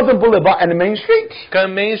Near Boulevard Northern Boulevard and Main Street.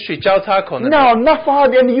 跟 Main Street 交叉口那边。 Now, not far,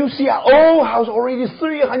 then you see an old house already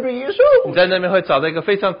 300 years 你 old. 在那边会找到一个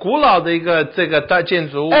非常古老的一个这个大建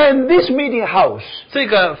筑物， And this meeting house 这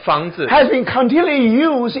个房子， has been continually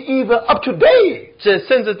used even up to date. 这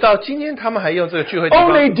甚至到今天他们还用这个聚会地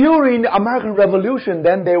方。 Only during the American Revolution,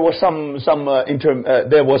 then there was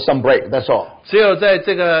there was some break. That's all. 只有在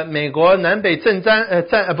这个美国南北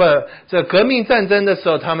这革命战争的时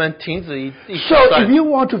候，他们停止一 So 小 if 段。 you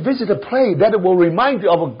want to visit a place, that will remind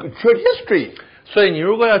you of church history. 所以你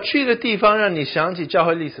如果要去一个地方，让你想起教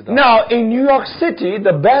会历史的话， Now, in New York City,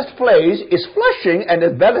 the best place is Flushing, and the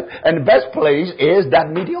best place is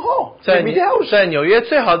that meeting hall, 在 the meeting house. 在纽约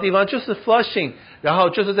最好的地方就是 Flushing，然后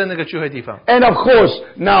就是在那个聚会地方。 And of course,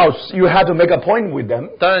 now you have to make a point with them.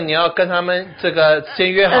 当然你要跟他们这个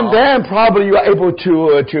先约好 And，then probably you are able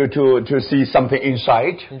to see something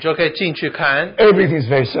inside. 你就可以进去看， Everything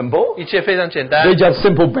is very simple. 一切非常简单 They，just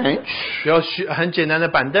simple bench. 有很简单的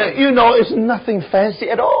板凳， You know, it's nothing fancy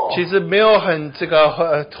at all. 其实没有很这个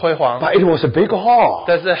辉煌， But it was a big hall.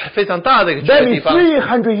 但是非常大的一个聚 Then 会地 in 方。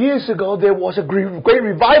 300 years ago, there was a great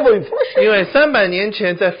revival in Flushing. 因为300年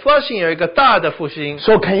前在 Flushing 有一个大的复兴，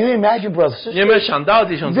 So can you imagine, brothers and 你有没有 sisters? 想到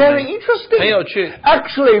弟兄姊 Very 妹？ interesting. 很有趣。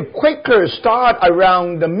 Actually, Quakers start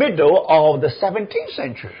around the middle of the 17th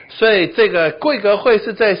century. 所以这个贵格会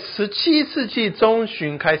是在17世纪中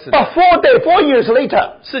旬开始的， But 4 years later,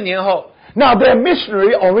 4年后。 now their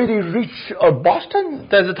missionary already reached Boston.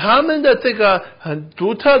 但是他们的这个很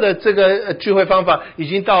独特的这个聚会方法已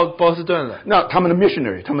经到波士顿了。 Now, 他们的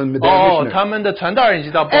missionary. 他们的传道人已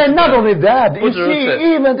经到波士 And not 顿了。 only that, you 不止如此。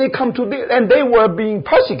 see, even they come to and they were being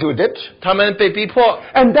persecuted. 他们被逼迫，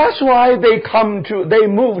 And that's why they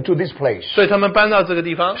moved to this place. 所以他们搬到这个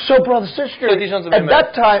地方。 So, brothers and 所以弟兄姊 sisters, 妹 at 们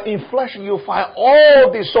that time in Flushing, you find all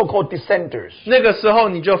these so-called dissenters. 那个时候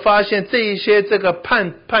你就发现这一些这个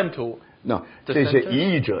叛徒， No, 这这些些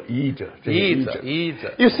异议者。异议者，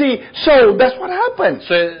 You see, so that's what happened.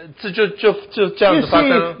 所以这就这样 You 子发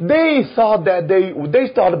生。 see, they thought that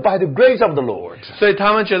they thought by the grace of the Lord. 所以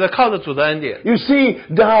他们觉得靠着主的恩典， You see,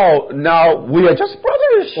 now we are just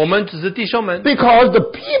brothers 我们只是弟兄们， because the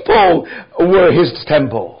people were His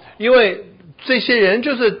temple. 因为这些人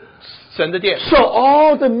就是神的殿。 So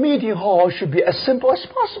all the meeting halls should be as simple as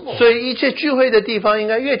possible. 所以一切聚会的地方应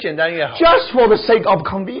该越简单越好， Just for the sake of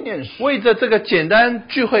convenience. 为着这个简单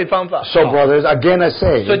聚会方法。 So brothers, again I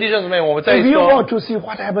say, 所以弟兄姊妹，我们再 if you 说， want to see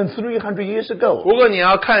what happened 300 years ago, 如果你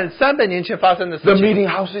要看300年前发生的 the 事情， meeting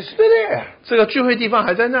house is still there. 这个聚会地方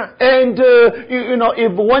还在那儿。 And you know,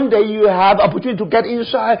 if one day you have opportunity to get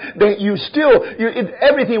inside, then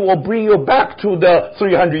everything will bring you back to the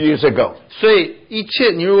 300 years ago. 所以一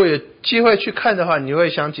切，你如果有机会去看的话，你会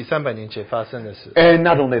想起300年前发生的事。 And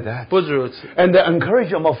not only that, 不止如此， and the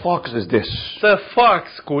encouragement of Fox is this. 这 Fox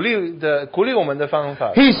鼓励我们的方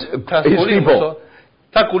法， 他 His 鼓励我们 people. 说，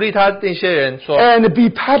他鼓励他那些人说， And be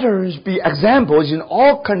patterns, be examples in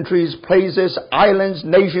all countries, places, islands,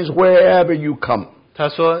 nations, wherever you come. 他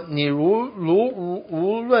说你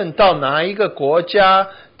无论到哪一个国家、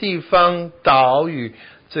地方、岛屿，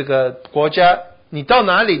这个国家，你到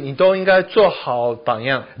哪里，你都应该做好榜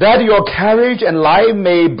样。 That your carriage and life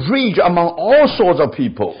may preach among all sorts of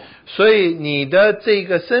people. 所以你的这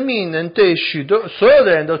个生命能对所有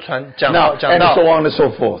的人都讲 Now, 到 and so on and so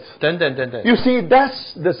forth. 等等等等。 You see,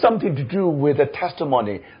 there's something to do with the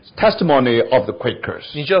testimony of the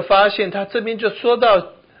Quakers. 你就发现他这边就说到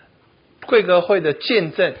贵格会的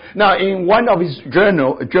见证。 Now, in one of his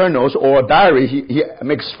journals or diary, he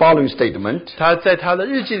makes following statement. 他在他的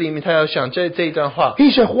日记里面，他要想这一段话。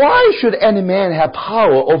 He said, "Why should any man have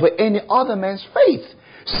power over any other man's faith,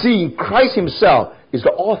 seeing Christ himself is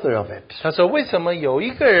the author of it?" 他说：“为什么有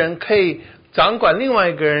一个人可以掌管另外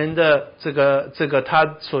一个人的这个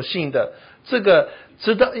他所信的这个？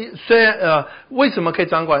知道虽然为什么可以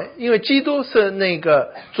掌管？因为基督是那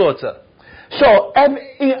个作者。 So,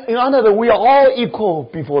 in other words, we are all equal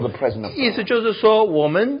before the presence of 意 God. 思就是说，我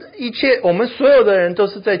们所有的人都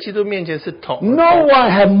是在基督面前是同。 No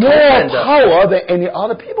one have more 同等的。 power than any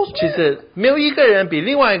other people's 其实没有一个人比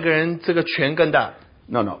另外一个人这个权更大。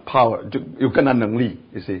 No, power. 有更大能力,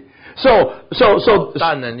 you see. So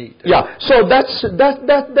大能力。 yeah. So that's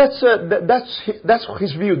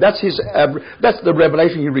his view. That's the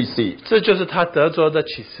revelation he received. 这就是他得着的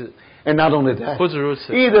启示。 And not only that, 不止如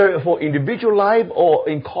此， either for individual life or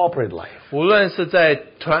in corporate life. 无论是在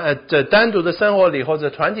单独的生活里或者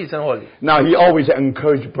团体生活里， Now he always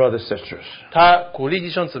encouraged brothers sisters. 他鼓励弟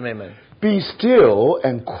兄姊妹们。 Be still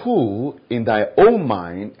and cool in thy own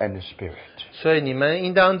mind and spirit. 所以你们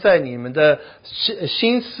应当在你们的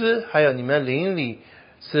心思还有你们的灵里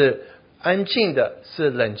是安静的，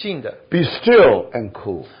是冷静的， Be still and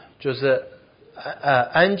cool. 就是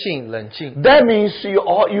安静冷静。 That means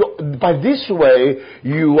by this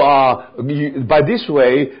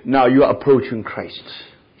way now you are approaching Christ.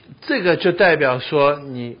 这个就代表说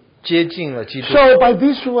你接近了基督。 So by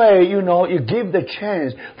this way, you give the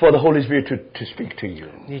chance for the Holy Spirit to speak to you.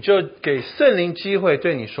 你就给圣灵机会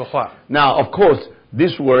对你说话。 Now, of course,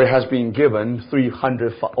 this word has been given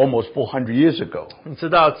almost 400 years ago. 你知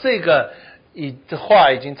道这个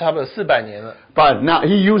话已经差不多400年了。 But now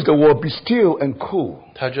he used the word be still and cool.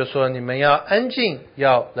 他就说你们要安静，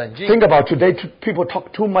要冷静。 Think about today, people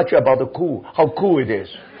talk too much about the cool, how cool it is.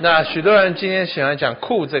 那许多人今天喜欢讲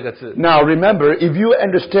酷这个字。 Now remember, if you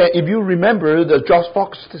remember the George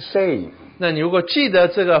Fox saying, 那你如果记得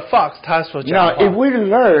这个 Fox 他所讲 now 的 if 话， we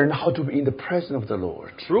learn how to be in the presence of the Lord,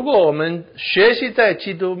 如果我们学习在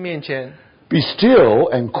基督面前， be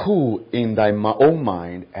still and cool in thy own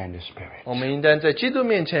mind and spirit. 我们应当在基督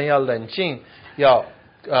面前要冷静，要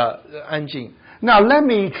安静。 Now let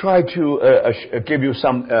me try to give you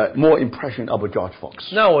some more impression of George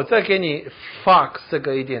Fox. 那我再给你 Fox 这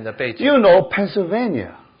个一点的背景。 You know Pennsylvania.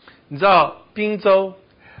 你知道宾州？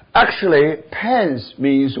 Actually, Penn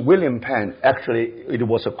means William Penn. Actually, it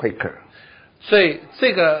was a Quaker. 所以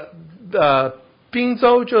这个宾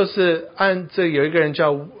州就是这有一个人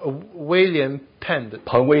叫威廉 Penn 的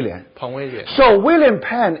彭威廉. 彭威廉。 So William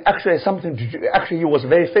Penn actually has something to do. Actually, he was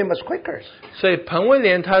very famous Quaker. 所以彭威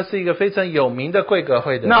廉他是一个非常有名的贵格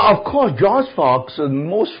会的人。 Now, of course, George Fox's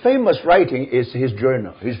most famous writing is his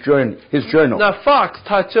journal. His journal. 那 Fox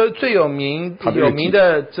他最有名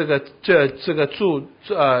的这个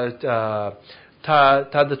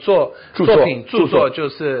他的作就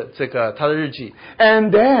是这个他的日记。 And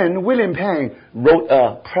then William Penn wrote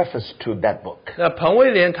a preface to that book. 那彭威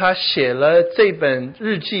廉他写了这本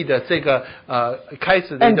日记的这个开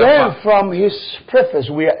始的一 And 段 then 话。 from his preface,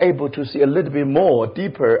 we are able to see a little bit more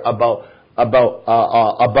deeper about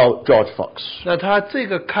George Fox. 那他这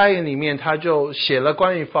个开言里面，他就写了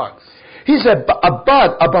关于 Fox。 He said, but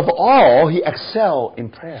above all, he excelled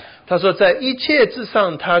in prayer. 他说，在一切之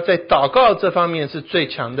上，他在祷告这方面是最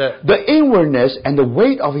强的。 The inwardness and the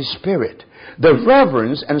weight of his spirit the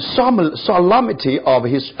reverence and solemnity of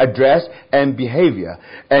his address and behavior,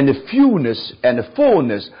 and the fewness and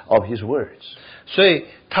fullness of his words. 所以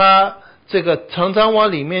他这个常常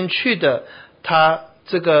往里面去的，他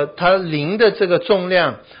灵的这个重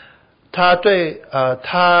量，他对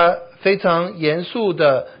他非常严肃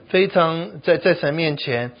的，非常在神面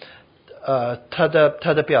前，他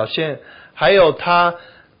的表现，还有他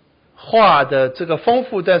话的这个丰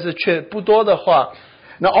富，但是却不多的话。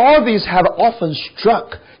Now all these have often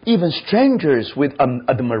struck even strangers with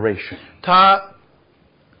admiration. 他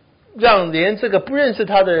让连这个不认识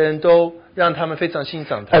他的人都让他们非常欣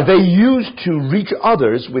赏他。They used to reach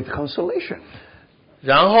others with consolation.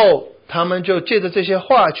 然后他们就借着这些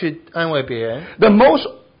话去安慰别人。The most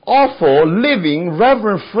awful, living,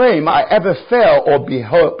 reverent frame I ever felt or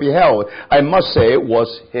beheld, I must say,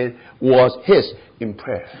 was his in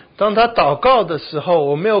prayer. 当他祷告的时候，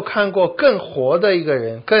我没有看过更活的一个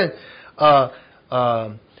人，更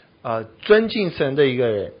尊敬神的一个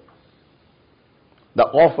人。The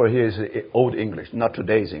author here is Old English, not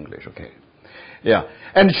today's English, okay? Yeah.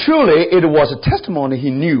 And surely it was a testimony he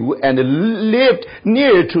knew and lived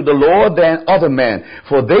nearer to the Lord than other men.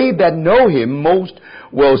 For they that know him most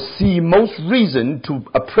will see most reason to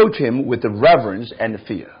approach him with reverence and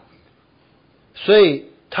fear. 所以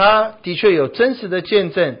他的确有真实的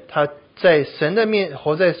见证，他在神的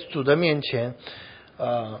活在主的面前，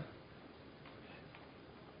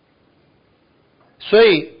所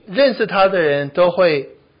以认识他的人都会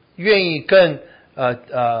愿意更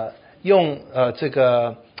用这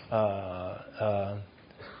个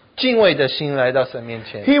敬畏的心来到神面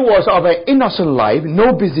前。 He was of an innocent life,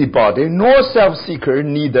 no busybody, nor self-seeker,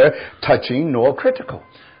 neither touching nor critical.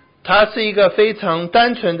 他是一个非常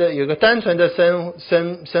单纯的，有个单纯的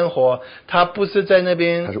生活，他不是在那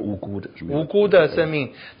边，他是无辜的生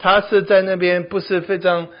命，他是在那边不是非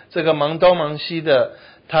常这个忙东忙西的，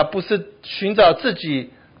他不是寻找自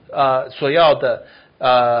己所要的，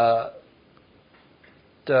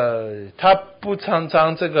他不常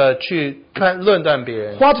常这个去论断别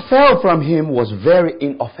人。 What fell from him was very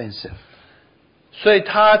inoffensive, 所以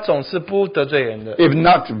他总是不得罪人的， if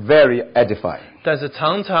not very edifying. 但是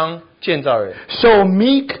常常建造人。 So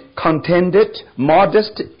meek, contented,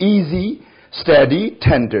 modest, easy, steady,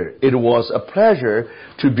 tender. It was a pleasure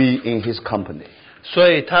to be in his company. 所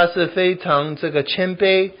以他是非常这个谦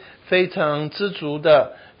卑，非常知足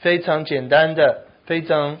的，非常简单的，非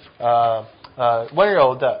常温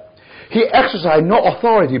柔的。 He exercised no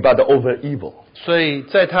authority but over evil. 所以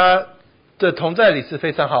在他的同在里是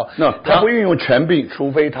非常好。No, 他不运用权柄，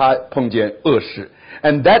除非他碰见恶事。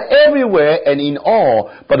And that everywhere and in all,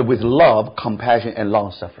 but with love, compassion, and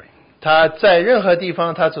long-suffering. 他在任何地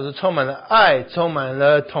方，他总是充满了爱，充满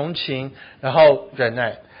了同情，然后忍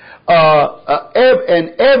耐。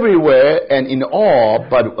And everywhere and in all,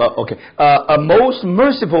 but a most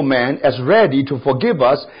merciful man, as ready to forgive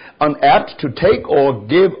us, unapt to take or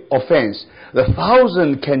give offense. The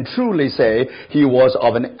 1,000 can truly say he was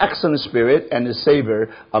of an excellent spirit and a savior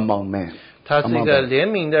among men. 他是一个怜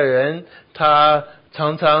悯的人，他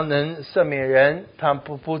常常能赦免人，他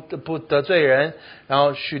不得罪人，然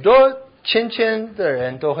后许多千的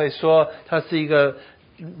人都会说他是一个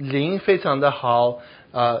灵非常的好，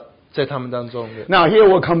在他们当中的。 Now here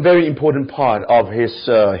will come very important part of his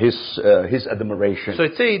admiration. 所以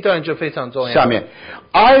这一段就非常重要。下面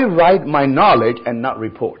I write my knowledge and not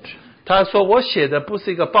report. 他说我写的不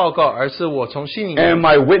是一个报告，而是我从心里 And 面，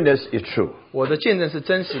 my witness is true. 我的见证是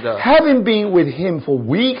真实的。 Having been with him for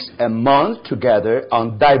weeks and months together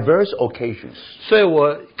on diverse occasions. 所以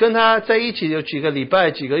我跟他在一起有几个礼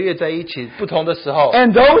拜、几个月在一起，不同的时候。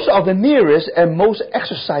 And those of the nearest and most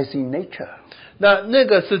exercising nature. 那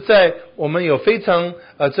个是在我们有非常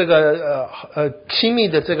亲密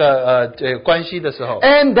的这个关系的时候，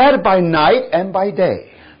 And that by night and by day.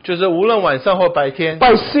 就是无论晚上或白天，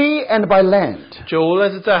 By sea and by land. 就无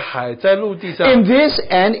论是在海、在陆地上， In this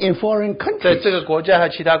and in foreign 在 countries. 这个国家和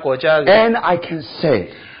其他国家里， And I can say,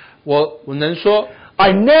 我能说，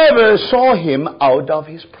 I never saw him out of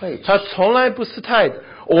his place. 他从来不是态的，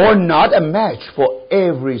 Or not a match for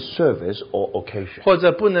every service or occasion. 或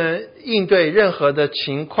者不能应对任何的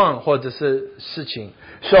情况或者是事情。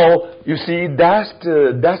 So you see, that's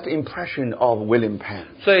the impression of William Penn.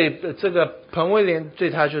 所以这个彭威廉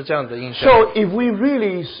对他就是这样的印象。 So if we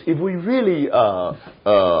really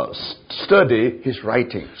study his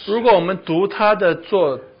writings, 如果我们读他的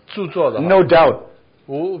著作的话， no doubt.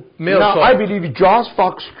 没有 Now 错。 I believe George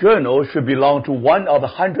Fox Journal should belong to one of the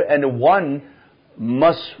 101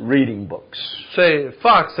 must-reading books. 所以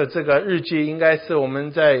Fox 的这个日记应该是我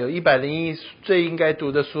们在有101最应该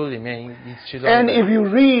读的书里面其中一 And 个。 if you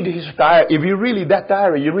read his diary, if you read that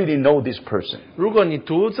diary, you really know this person. 如果你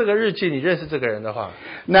读这个日记，你认识这个人的话，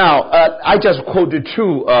 Now, I just quoted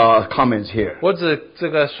two comments here 我只这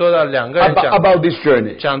个说到2个人 about this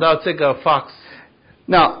journey. 讲到这个 Fox。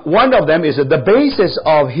 Now, one of them is that the basis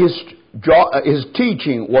of his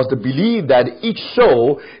teaching was the belief that each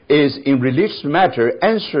soul is in religious matter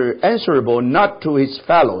answerable not to his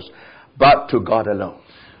fellows, but to God alone.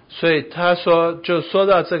 所以他说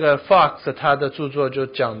到这个 Fox 他的著作就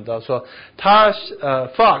讲到说，他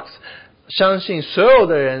Fox 相信所有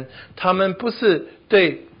的人，他们不是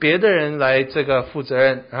对别的人来这个负责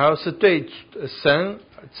任，然后是对神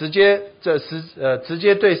直接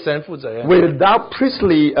对神负责任。 Without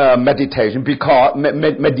priestly mediation,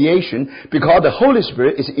 because the Holy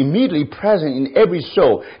Spirit is immediately present in every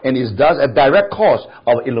soul and is thus a direct cause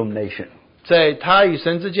of illumination. 在他与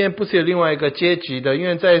神之间不是有另外一个阶级的，因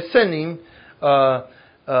为在圣灵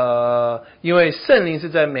因为圣灵是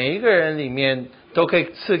在每一个人里面都可以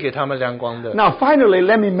赐给他们亮光的。 Now, finally,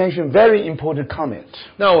 let me mention very important comment.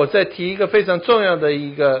 那我再提一个非常重要的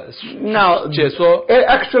一个 Now, 解说， it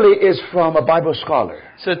actually is from a Bible scholar.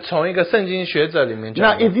 是从一个圣经学者里面 Now,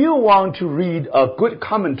 讲的。 if you want to read a good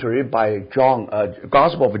commentary by John,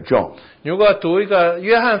 Gospel of John, 如果读一个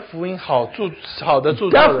约翰福音好的著作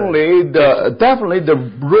的人， definitely the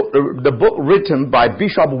book written by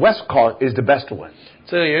Bishop Westcott is the best one.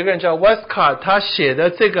 这个有一个人叫 Westcott， 他写的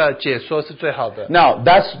这个解说是最好的。 Now,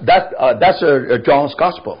 that's John's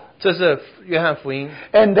Gospel. 这是约翰福音，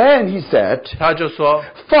 And then he said, 他就说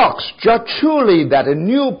Fox judged truly that a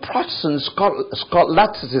new Protestant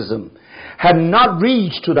scholasticism had not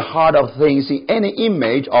reached to the heart of things in any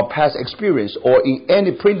image or past experience or in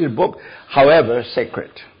any printed book, however sacred.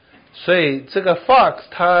 所以这个 Fox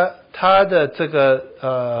他的这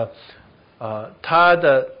个他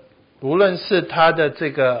的无论是他的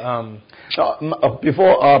这个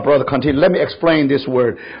Before brother continue, let me explain this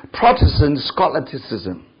word. Protestant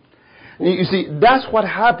scholasticism. You see, that's what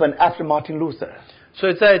happened after Martin Luther 所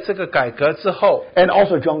以在这个改革之后， and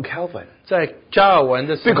also John Calvin. 在加尔文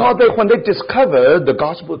的时候， Because when they discovered the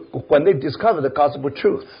gospel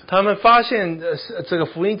truth, 他们发现这个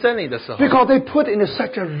福音真理的时候， because they put in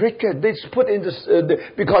such a rigid, they put in this,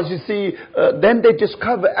 because you see, then they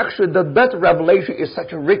discover actually the that revelation is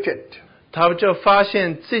such a rigid. 他们就发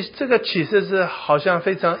现这个启示是好像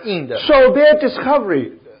非常硬的， So their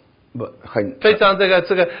discovery, 非常这个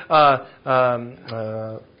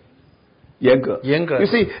严格。 You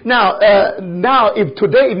see, now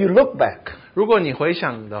if you look back, 如果你回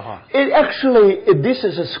想的话， this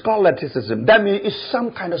is a scholasticism. That means it's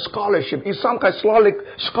some kind of scholarship, it's some kind of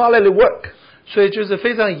scholarly work. 所以就是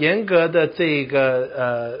非常严格的这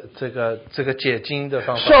个解经的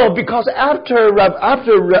方法。 So because after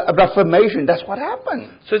Reformation, that's what happened.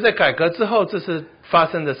 所以在改革之后，这是发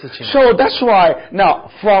生的事情。 So that's why now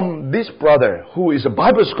from this brother who is a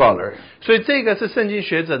Bible scholar, 所以这个是圣经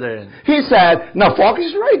学者的人， he said, now Fox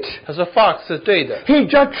is right. 他说 Fox 是对的。 He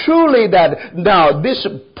judged truly that now this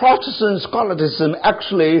Protestant scholasticism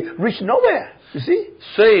actually reached nowhere. You see?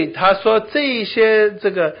 所以他说这一些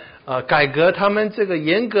这个改革他们这个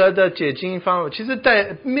严格的解经方法，其实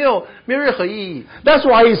没有任何意义。 That's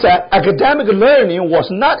why he said academic learning was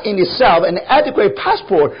not in itself an adequate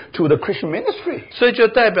passport to the Christian ministry. 所以就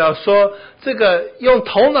代表说，这个用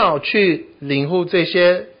头脑去领悟这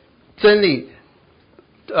些真理，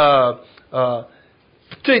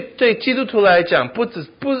对基督徒来讲，不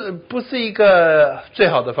是一个最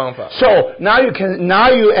好的方法。 So now you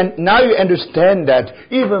understand that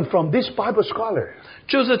even from this Bible scholar,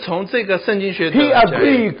 就是从这个圣经学者 he 来讲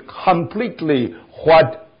agreed completely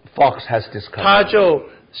what Fox has discovered.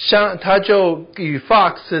 他就与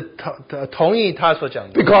Fox 同意他所讲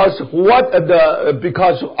的， Because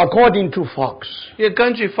according to Fox, 因为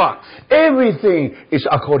根据 Fox， everything is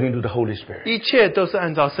according to the Holy Spirit. 一切都是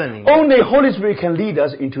按照圣灵， Only Holy Spirit can lead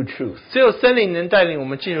us into truth. 只有圣灵能带领我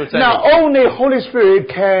们进入真理， Now, only Holy Spirit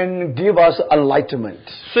can give us enlightenment.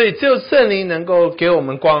 所以只有圣灵能够给我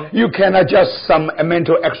们光， You cannot just some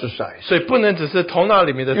mental exercise. 所以不能只是头脑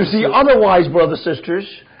里面的 You 知 see, 识， otherwise, brothers and sisters,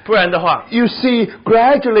 不然的话， you see,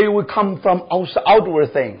 gradually we come from outward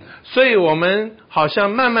things. 所以我们好像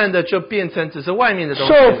慢慢的就变成只是外面的东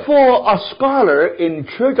西 So 了。 for a scholar in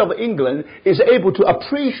Church of England is able to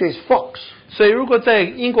appreciate Fox. 所以如果在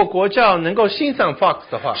英国国教能够欣赏 Fox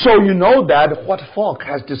的话， So you know that what Fox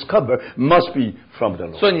has discovered must be from the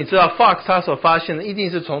所 Lord. 以你知道 Fox 他所发现的一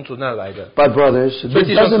定是从主那来的。 But brothers, this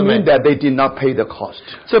弟兄姊妹， doesn't mean that they did not pay the cost.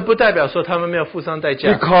 这不代表说他们没有付上代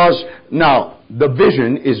价， Because now the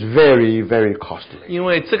vision is very, very costly. 因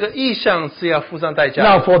为这个意象是要付上代价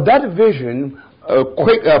Now 的。 for that vision,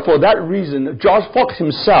 for that reason, George Fox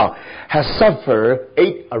himself has suffered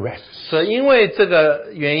 8 arrests. 所以因为这个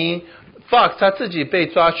原因 ，Fox 他自己被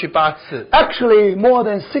抓去8次， Actually, more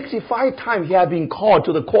than 65 times he had been called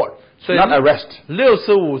to the court, 所以 not arrest.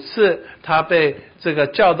 65次他被这个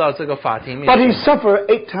叫到这个法庭面 But he 前， suffered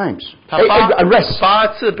 8 times, 他 8 arrests.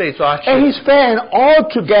 8次被抓去， And he spent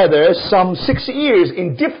altogether some 6 years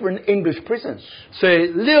in different English prisons. 所以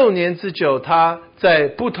6年之久他在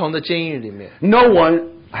不同的监狱里面， No one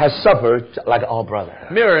has suffered like our brother.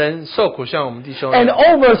 没有人受苦像我们弟兄 And 一样。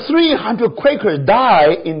 over 300 Quakers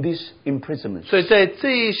died in this imprisonment. 所以在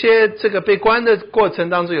这一些这个被关的过程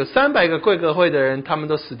当中，有300个贵格会的人，他们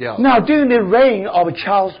都死掉了。 Now, during the reign of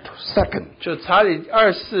Charles II, 就查理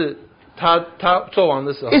2世他做王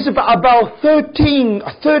的时候， it's about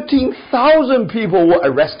 13,000 people were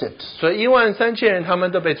arrested 所以13000人他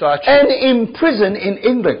们都被抓去， and imprisoned in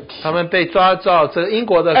England. 他们被抓到这个英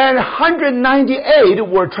国的 And 198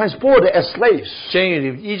 were transported as slaves. 监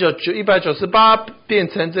狱里，198变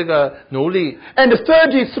成这个奴隶， And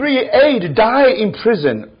 33,8 died in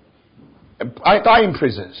prison. Die in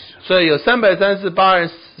prisons. 所以有338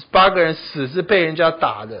个人死是被人家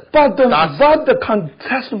打的， But the, 打死。 but the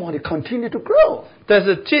testimony continued to grow. 但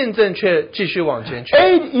是见证却继续往前去。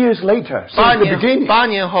 8 years later, since the beginning. 8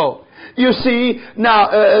年后， You see, now,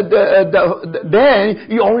 then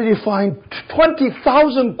you already find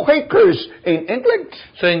 20,000 Quakers in England.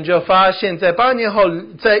 所以你就发现，在8年后，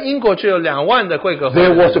在英国就有2万的贵格会，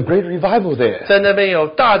 There was a great revival there. 在那边有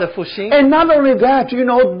大的复兴。 And not only that,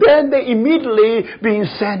 then they immediately being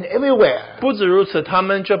sent everywhere. 不止如此，他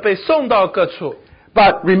们就被送到各处。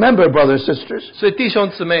 But remember, brothers and sisters, 所以弟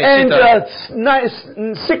兄姊妹记 and 得，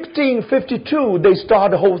 1652, they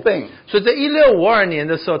start the whole thing. 所以在1652年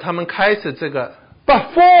的时候，他们开始这个。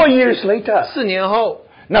 But 4 years later, 4年后，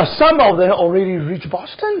 now some of them already reached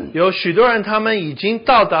Boston. 有许多人他们已经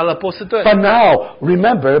到达了波士顿。 But now,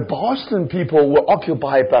 remember, Boston people were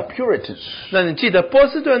occupied by Puritans. 那你记得波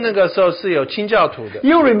士顿那个时候是有清教徒的。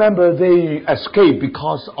 You remember they escaped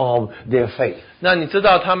because of their faith. 那你知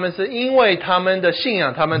道他们是因为他们的信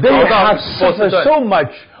仰，他们 They 逃到 have 波士 suffered 顿。 so much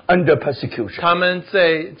under persecution. 他们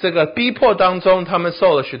在这个逼迫当中，他们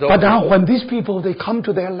受了许多 But 苦。 now when these people, they come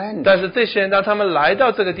to their land. 但是这些人当他们来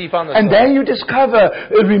到这个地方的时 And 候， then you discover,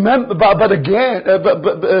 remember, but again,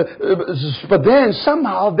 but then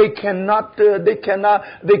somehow they cannot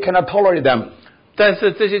tolerate them. 但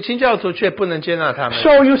是这些清教徒却不能接纳他们。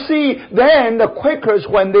 So you see, then the Quakers,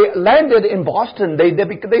 when they landed in Boston, they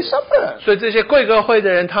suffered. 所以这些贵格会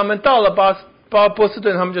的人，他们到了波士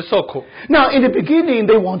顿，他们就受苦。 Now, in the beginning,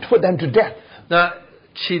 they want to put them to death. 那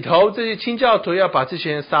起头这些清教徒要把这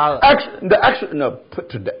些人杀了， Put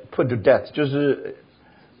to death, 就是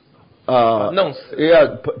弄死。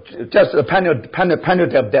 yeah, just a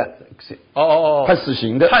penalty of death. 判死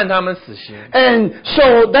刑的。判他们死刑。 And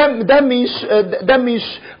so that means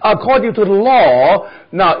according to the law,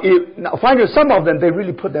 now finally some of them they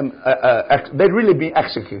really put them they really been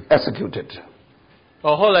executed.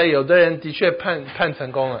 后来有的人的确判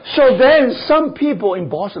成功了。 So then some people in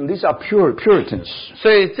Boston, these are Puritans.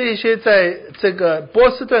 所以这些在这个波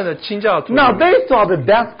士顿的清教徒， Now they thought the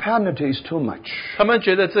death penalty is too much. 他们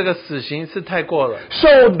觉得这个死刑是太过了。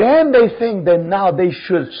 So then they think that now they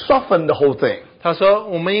should soften the whole thing. 他说，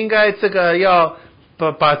我们应该这个要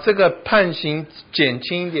把这个判刑减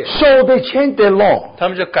轻一点。 So they changed their law 他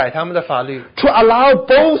们就改他们的法律， to allow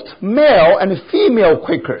both male and female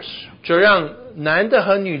Quakers 就让男的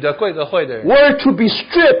和女的贵格会的人， were to be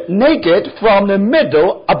stripped naked from the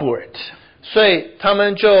middle upward. 所以他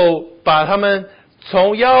们就把他们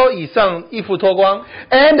从腰以上衣服脱光，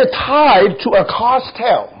 and tied to a car's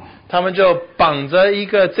tail. 他们就绑着一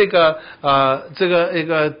个这个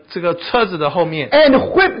车子的后面， And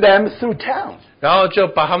whip them through town. 然后就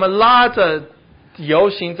把他们拉着游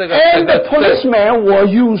行这个。 And the policemen were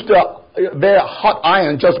used their hot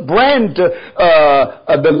iron, just brand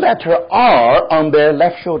the letter R on their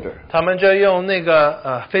left shoulder. 他们就用那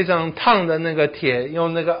个非常烫的那个铁，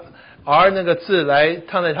用那个 R 那个字来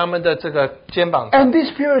烫在他们的这个肩膀上。 And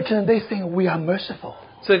these Puritans, they think we are merciful.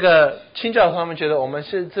 这个清教徒他们觉得我们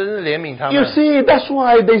是真是怜悯他 You 们， see, that's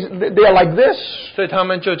why they are like this. 所以他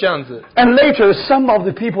们就这样子。 And later, some of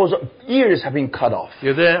the people's ears have been cut off.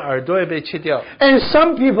 有的人耳朵也被切掉， And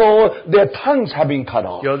some people, their tongues have been cut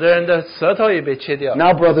off. 有的人的舌头也被切掉。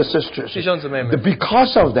 Now, brothers and sisters, 弟兄姊妹们，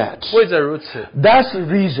 because of that, 为着如此， that's the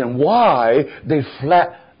reason why they fled.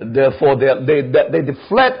 Therefore, they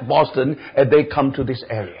fled Boston and they come to this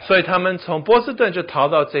area. 所以他们从波士顿就逃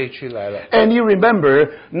到这一区来了。 And you remember,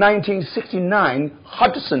 1969,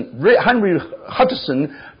 Henry Hudson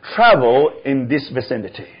traveled in this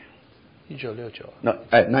vicinity. 1969， No,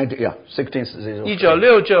 1669.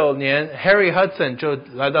 1969年 ，Harry Hudson 就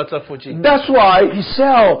来到这附近， That's why he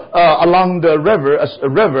sailed along the river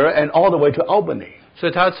and all the way to Albany. 所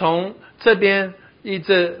以他从这边一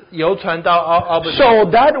直游船到Albany。 So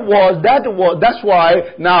that's why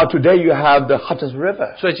now today you have the Hudson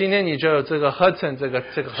River. 所以今天你就有这个 Hudson 这个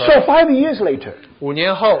河。 So 5 years later, 5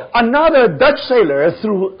年后， another Dutch sailor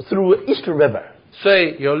through East River. 所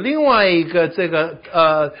以有另外一个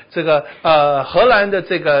荷兰的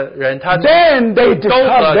这个人，他 Then they 都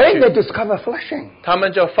河 discover Flushing. 他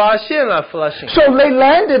们就发现了 Flushing。 So they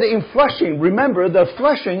landed in Flushing. Remember, the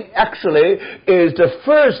Flushing actually is the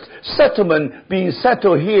first settlement being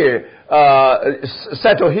settled here.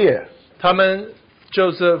 他们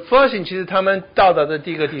就是 Flushing， 其实他们到达的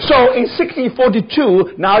第一个地方。 So in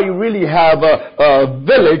 1642, now you really have a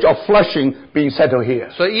village of Flushing being settled here.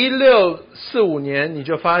 所以1645年，你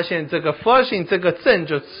就发现这个 Flushing 这个镇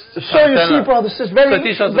就 So 产 you 生 see, 了。 brothers, it's 这 very,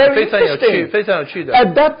 地方是 very 非常有趣， interesting. 非常有趣的。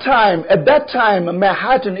 At that time,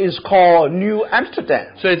 Manhattan is called New Amsterdam.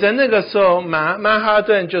 所以在那个时候，曼哈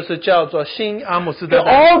顿就是叫做新阿姆斯特丹。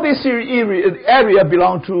 All this area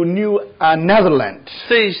belong to New Netherlands.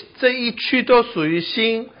 这一区都属于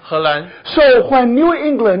新荷兰。 So when New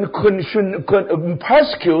England could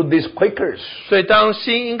persecute these Quakers, 所以当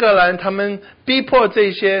新英格兰他们逼迫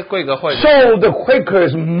这些贵格会的， so the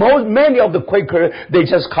Quakers, many of the Quakers, they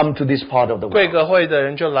just come to this part of the 贵 world. 格会的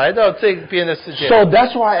人就来到这边的世界。 So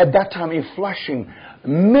that's why at that time in Flushing,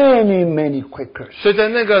 many Quakers. 所以在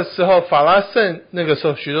那个时候，法拉盛那个时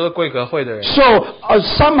候许多的贵格会的人， So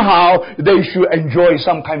somehow they should enjoy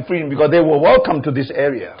some kind of freedom because they were welcome to this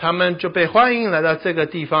area. 他们就被欢迎来到这个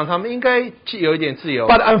地方，他们应该有一点自由。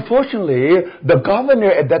 But unfortunately, the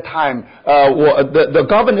governor at that time, the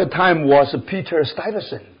governor at that time was Peter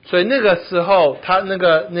Stuyvesant. 所以那个时候，他那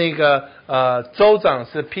个州长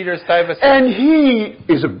是 Peter Stuyvesant， And he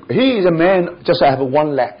is a man just have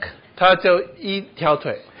one leg. 他就一条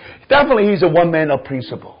腿。 Definitely, he's a one man of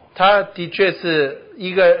principle. 他的确是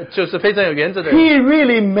一个就是非常有原则的人， He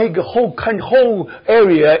really make the whole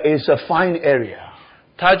area is a fine area.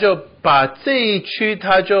 他就把这一区，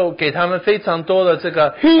他就给他们非常多的这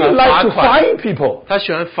个 He 罚 likes to 款， fine people. 他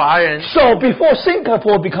喜欢罚人。 So before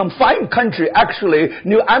Singapore become fine country, actually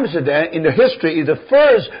New Amsterdam in the history is the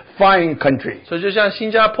first fine country. 所以就像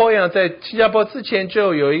新加坡一样，在新加坡之前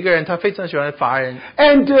就有一个人，他非常喜欢罚人。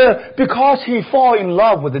 And because he fall in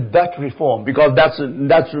love with the Dutch reform, because that's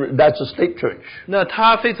a state church. 那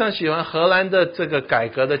他非常喜欢荷兰的这个改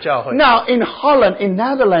革的教会。 Now in Holland, in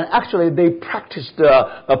Netherlands, actually they practice the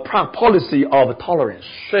policy of tolerance.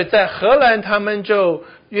 所以在荷兰，他们就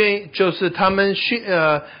愿意，就是他们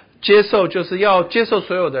接受，就是要接受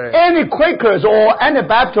所有的人。 Any Quakers or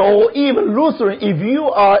Anabaptist or even Lutheran, if you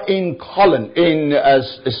are in Holland, in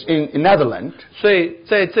Netherlands, 所以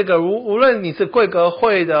在这个无论你是贵格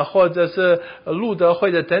会的，或者是路德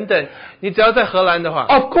会的等等，你只要在荷兰的话，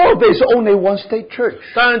 of course there's only one state church.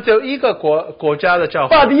 当然只有一个国家的教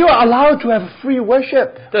会， But you are allowed to have free worship.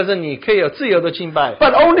 但是你可以有自由的敬拜，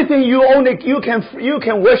 But only thing you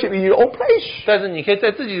can worship in your own place. 但是你可以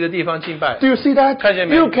在自己的地方敬拜， Do you see that? 看见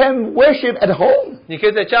没？ You can worship at home. 你可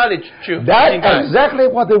以在家里去敬 That's 拜， exactly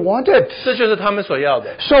what they wanted. 这就是他们所要的。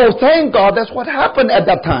 So thank God that's what happened at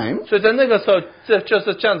that time. 所以在那个时候，这就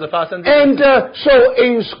是这样子发生的。 And so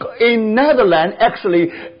in Netherlands,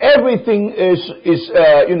 actually everything is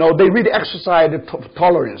they really exercise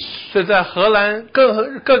tolerance. 所以在荷兰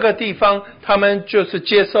各个地方，他们就是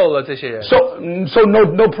接受了这些人， So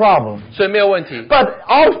no problem. 所以没有问题。 But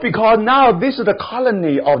also because now this is the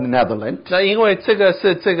colony of the Netherlands. 那因为这个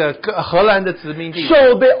是这个荷兰的殖民地，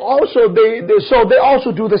 So they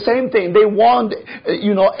also do the same thing. They want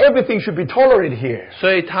everything should be tolerated here.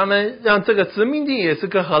 所以他们让这个殖民地也是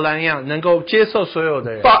跟荷兰一样，能够接受所有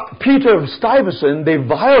的人。 But Peter Stuyvesant, they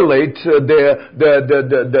violate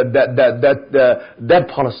that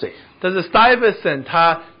policy. 但是 Stuyvesant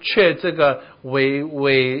他却这个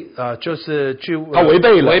就是他违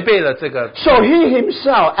背了这个。So he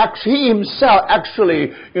himself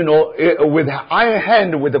actually, with iron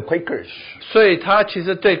hand with the Quakers. 所以他其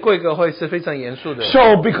实对贵格会是非常严肃的。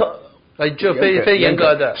So because就非严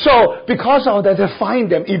格的。So because of that, they find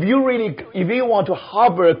them. If you want to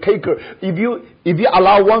harbor a Quaker, if you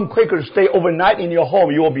allow one Quaker to stay overnight in your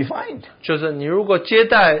home, you will be fined. 就是你如果接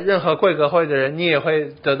待任何贵格会的人，你也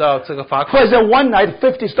会得到这个罚款。For example, one night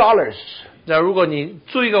 $50. 那如果你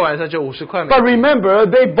住一个晚上就50块美金。But remember,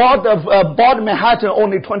 they bought Manhattan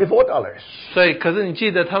only $24. 所以，可是你记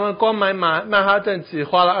得他们光买曼哈顿只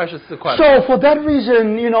花了24块。So for that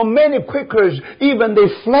reason, many Quakers, even they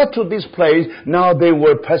fled to this place, now they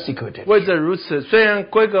were persecuted. 为着如此，虽然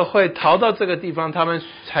贵格会逃到这个地方，他们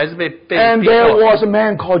还是被逼迫。And there was a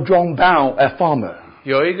man called John Brown, a farmer.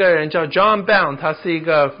 有一个人叫 John Brown， 他是一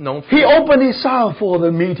个农夫。He opened his house for the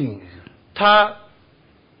meeting. 他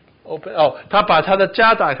把他的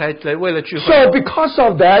家打开，为了聚会。So because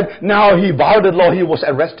of that, now he vowed the Lord, he was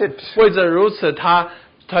arrested. 为着如此，他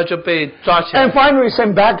就被抓起来。And finally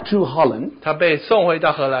sent back to Holland. 他被送回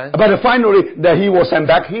到荷兰。But finally, that he was sent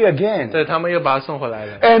back here again. 对，他们又把他送回来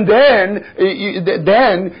了。And then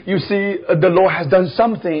you see, the Lord has done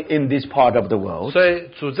something in this part of the world. 所以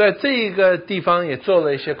主在这一个地方也做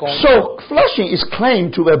了一些工作。So Flushing is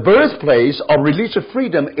claimed to be a birthplace of religious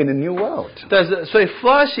freedom in a new world. 但是，所以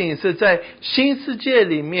Flushing 是在新世界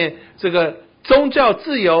里面这个宗教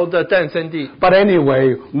自由的诞生地。But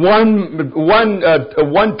anyway, one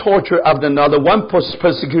torture after another, one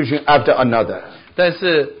persecution after another. 但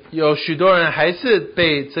是有许多人还是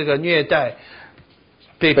被这个虐待，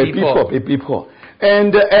被逼迫。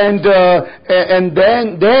And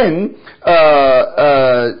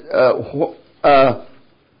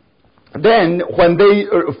then when they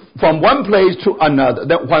from one place to another,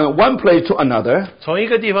 从一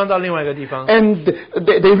个地方到另外一个地方 and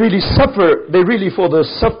they really suffer. They really suffer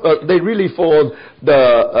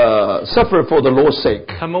for the Lord's sake.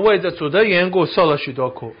 他们为着主的缘故受了许多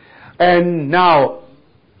苦。 And now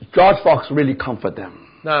George Fox really comfort them.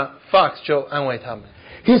 那 Fox 就安慰他们。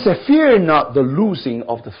He said, "Fear not the losing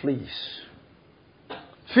of the fleece.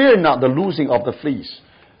 Fear not the losing of the fleece."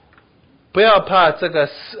 不要怕这个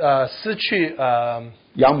失去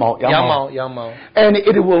羊毛 and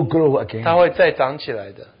it will grow again. 它会再长起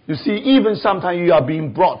来的。 You see, even sometimes you are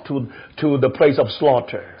being brought to the place of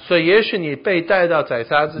slaughter. 所以也许你被带到宰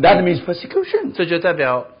杀之地。 That means persecution. 这就代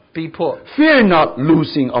表逼迫。 Fear not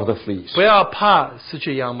losing of the fleece. 不要怕失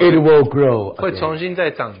去羊毛。 It will grow 会 again. 重新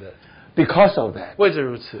再长的。 Because of that, 为着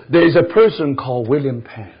如此， there is a person called William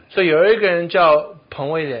Penn. 所以有一个人叫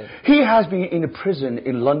彭威廉。 He has been in a prison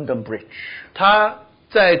in London Bridge. 他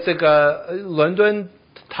在这个伦敦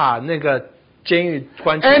塔那个监狱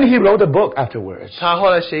关起来。 And he wrote a book afterwards. 他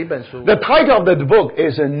后来写一本书。 The title of the book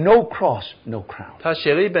is No Cross, No Crown. 他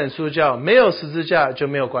写了一本书叫《没有十字架就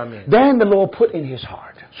没有冠冕》。 Then the Lord put in his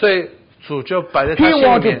heart. 所以主就摆在他 He 心里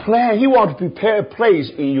wanted 面。 to plan. He wanted to prepare a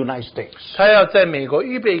place in United States. 他要在美国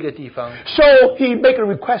预备一个地方。 So he make a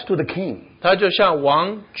request to the king. 他就向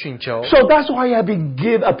王请求。 So that's why he had been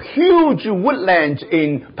give up huge woodlands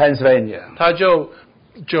in Pennsylvania.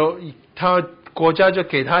 他国家就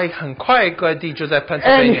给他很快一块地，就在 And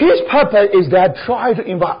Pennsylvania。 his purpose is that try to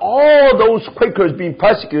invite all those Quakers being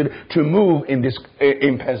persecuted to move in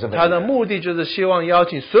Pennsylvania. 他的目的就是希望邀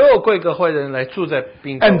请所有贵格会的人来住在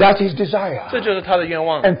宾州。 And that's his desire. 这就是他的愿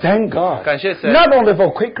望。 And thank God. 感谢神。 Not only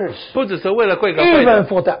for Quakers, 不只是为了贵格会 even 的，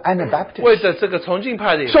 for the Anabaptists. 为着这个崇敬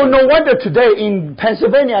派的也是。 So no wonder today in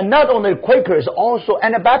Pennsylvania, not only Quakers, also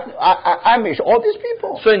Anabaptists, Amish, all these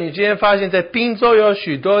people. 所以你今天发现，在宾州有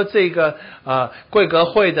许多这个贵格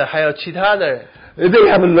会的，还有其他的人，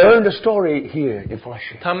 They have learned the story here in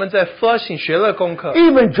Flushing. 他们在 Flushing 学了功课。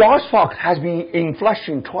 Even George Fox has been in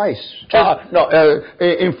Flushing twice.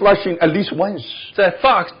 In Flushing at least once. 在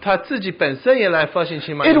Fox 他自己本身也来 Flushing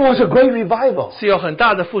清迈， It was a great revival. 是有很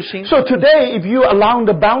大的复兴。 So today, if you along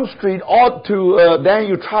the Bound Street, then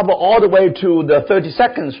you travel all the way to the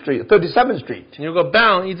 37th Street. 你如果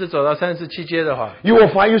Bound 一直走到37街的话， You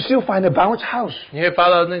still find a Bound's house. 你会发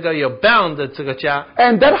到那个有 Bound 的这个家，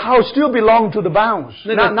 And that house still belongs to the Bounds.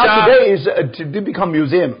 Not today is to become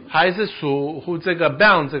museum. 还是属乎这个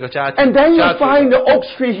Bound 这个家。 And then you 家族 find the Oak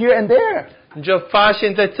Street here and there. 你就发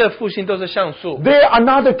现在这附近都是橡树。 There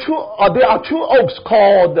are two oaks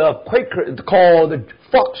called the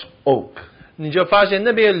Fox Oak. 你就发现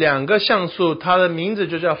那边有2个橡树，它的名字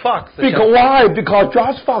就叫 Fox 的橡 Because 树。 why? Because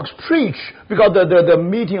George Fox preached, because the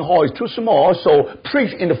meeting hall is too small, so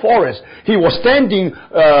preached in the forest. He was standing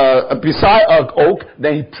beside an oak,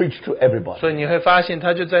 then he preached to everybody. 所以你会发现，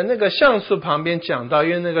他就在那个橡树旁边讲到，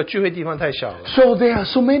因为那个聚会地方太小了， So there are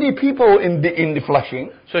so many people in the Flushing,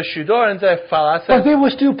 所以许多人在法拉 but 盛， they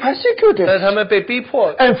were still 但是 persecuted. 他们被逼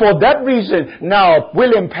迫。 And for that reason, now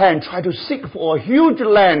William Penn tried to seek for a huge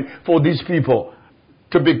land for these people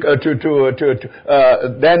to be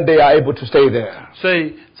then they are able to stay there. 所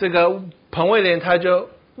以这个彭威廉他就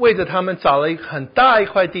为着他们找了一个很大一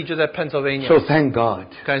块地，就在 Pennsylvania。 So thank God.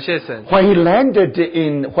 感谢神。 When he landed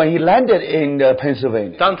in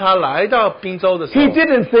Pennsylvania, 当他来到宾州的时候 he，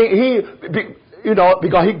 didn't think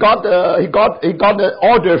because he got the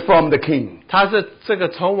order from the king. 他是这个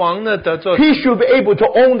从王那得做， He should be able to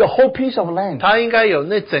own the whole piece of land. 他应该有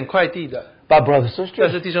那整块地的。 But brothers and 但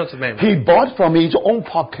是 sisters, 弟兄姊妹们， he bought from his own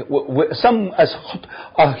pocket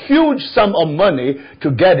a huge sum of money to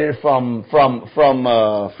get it from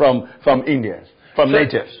Indians, from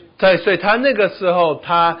natives. 所以他那个时候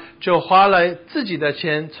他就花了自己的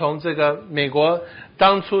钱，从这个美国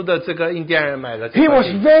当初的这个印第安人买了这 He 块 was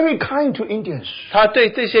地。 very kind to Indians. 他对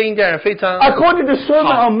这些印第安人非常 According to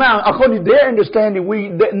Sermon on Mount, according to their understanding,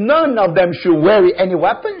 none of them should wear any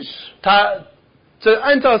weapons. 这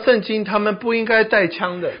按照圣经，他们不应该带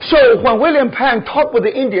枪的。 So when William Penn talked with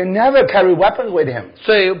the Indian, never carry weapons with him.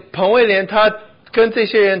 所以彭威廉他跟这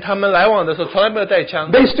些人他们来往的时候，从来没有带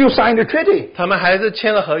枪， They still signed the treaty. 他们还是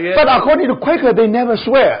签了合约。 But according to Quaker, they never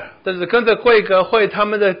swear. 但是跟着贵格会，他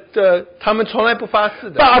们从来不发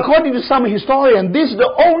誓的。 But according to some historians, this is the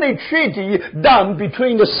only treaty done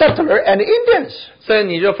between the settler and the Indians. 所以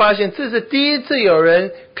你就发现，这是第一次有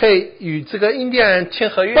人可以与这个印第安人签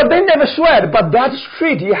合约。 But they never swear. But that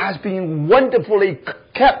treaty has been wonderfully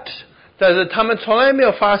kept. 但是他们从来没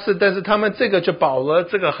有发誓，但是他们这个就保了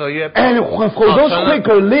这个合约。 And for those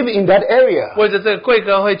Quakers live in that area, 为着这个贵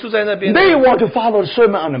格会住在那边的， they want to follow the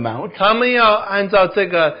Sermon on the Mount. 他们要按照这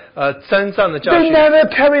个山上的教 They 训， never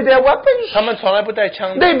carry their weapons. 他们从来不带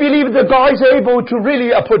枪的。 They believe that God is able to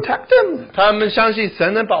really protect them. 他们相信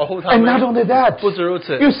神能保护他 And 们。 not only that, 不止如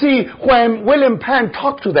此， you see, when William Penn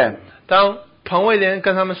talked to them, 当彭威廉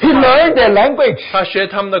跟他们说 he 话， learned their language. 他学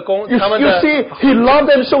他们的 You 他们 see, 的 he loved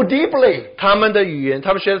them so deeply. 他们的语言，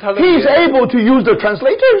他们学他的语 He is 言， able to use the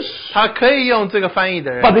translators. 他可以用这个翻译的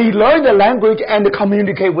人， But he learned the language and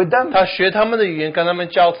communicate with them. 他学他们的语言，跟他们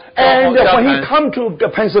交 And 交 when he 谈。come to 当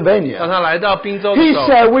Pennsylvania, 他来到宾州的 he 时候，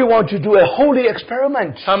 said, we want to do a holy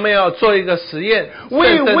experiment. 他们要做一个实验， We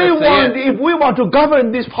圣圣的实 want, 验。 if we want to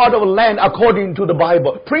govern this part of land according to the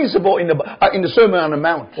Bible, principle in the Sermon on the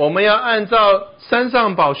Mount. 我们要按照山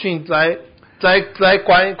上宝训来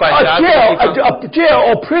管 A 辖这个地方。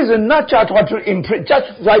 jail or prison, not just try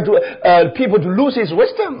to people to lose his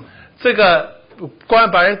wisdom. 这个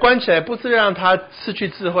把人关起来，不是让他失去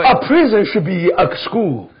智慧。 A prison should be a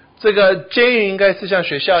school. 这个监狱应该是像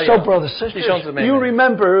学校一 So, 样。 brothers 弟兄姊 sisters, 妹 you 们，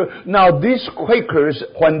 remember now these Quakers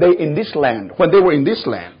when they were in this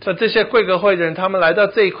land, 这些贵格会的人，他们来到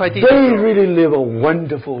这一块地 they 的时候， really live a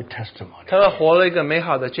wonderful testimony. 他们活了一个美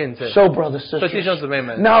好的见证。 So, brothers 所以弟兄姊 sisters, 妹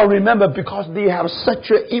们， now remember because they have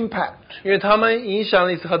such an impact, 因为他们影响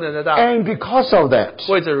力是何等的大， and because of that,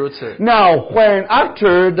 为着如此， now when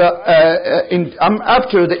after the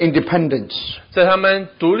independence, 在他们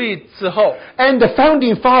独立之后， and the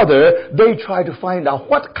founding father, they try to find out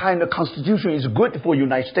what kind of constitution is good for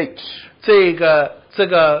United States. 这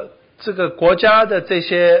个国家的这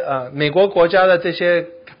些美国国家的这些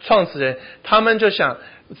创始人，他们就想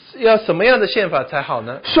要什么样的宪法才好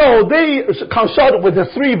呢？ So they consult with the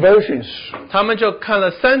 3 versions. 他们就看了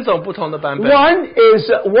3种不同的版本。 One is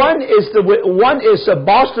a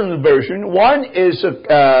Boston version, one is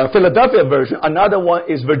a Philadelphia version, another one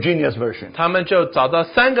is Virginia's version. 他们就找到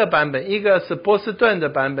3个版本，一个是波士顿的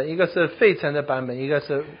版本，一个是费城的版本，一个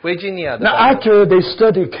是维吉尼亚的 Now 版本。 after they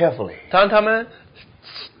study carefully, 当他们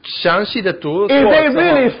详细的读过 if they 之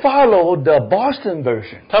really 后， follow the Boston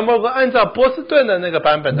version, 他们如果按照波士顿的那个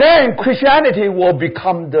版本， then Christianity will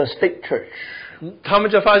become the state church. 他们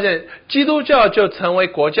就发现基督教就成为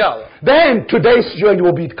国教了。 Then today's situation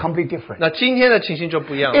will be completely different. 那今天的情形就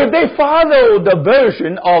不一样了。 If they follow the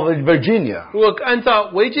version of Virginia, 如果按照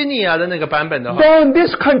维吉尼亚的那个版本的话， then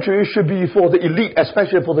this country should be for the elite,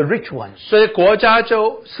 especially for the rich ones. 所以国家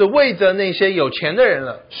就是为着那些有钱的人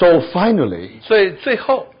了。 So finally, 所以最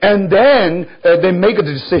后 and then they make a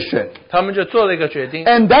decision. 他们就做了一个决定，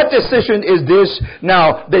 And that decision is this.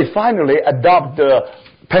 Now, they finally adopt the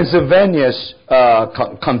Pennsylvania's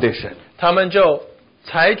condition. 他们就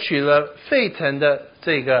采取了费城的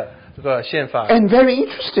这个这个宪法 And very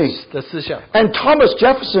interesting. 的思想。 And Thomas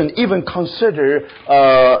Jefferson even consider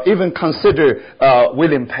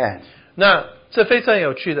William Penn. 那这非常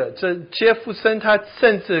有趣的，这杰弗森他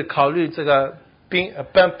甚至考虑这个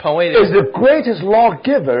彭威 Is 廉 the greatest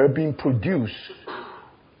lawgiver being produced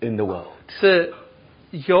in the world. 是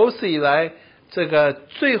有史以来这个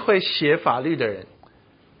最会写法律的人，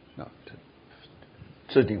 No,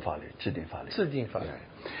 制定法律。制定法律。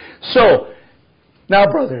 So, now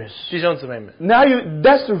brothers, 弟兄姊妹们，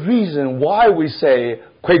 that's the reason why we say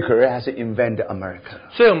Quaker has invented America.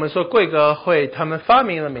 所以我们说贵格会他们发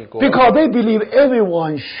明了美国， Because they believe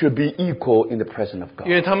everyone should be equal in the presence of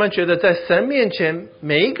因为 God. 他们觉得在神面前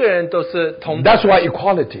每一个人都是同等， That's why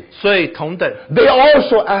equality. 所以同等。 They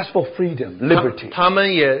also ask for freedom, liberty. 他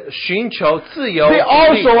们也寻求自由， They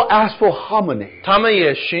独立 also ask for harmony. 他们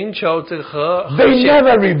也寻求这个和 They 谐，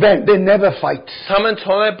 never revenge. They never fight. 他们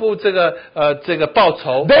从来不这个报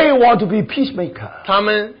仇， They want to be peacemaker. 他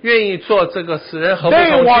们愿意做这个使人和睦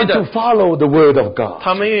They 同居 want 的 to，follow the word of God.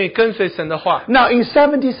 他们愿意跟随神的话。 Now in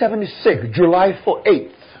 1776, July 8th,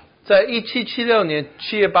 在1776年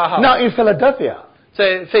7月8号， now in Philadelphia,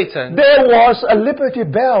 在费城 there was a liberty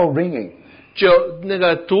bell ringing. 就那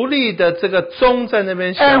个独立的这个钟在那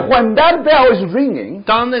边 And 响。 when that bell is ringing,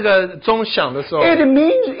 当那个钟响的时候， it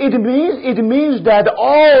means that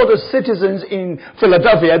all the citizens in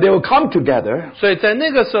Philadelphia, they will come together 所以在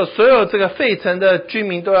那个时候，所有这个费城的居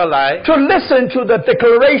民都要来， to listen to the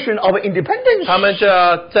Declaration of Independence. 他们就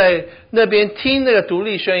要在那边听那个独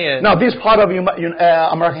立宣言。 Now, this part of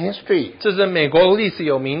American history 这是美国历史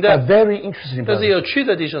有名 are 的， very interesting. 这是 brothers. 有趣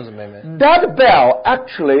的弟兄姊妹们。 That bell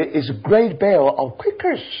actually is a great bell of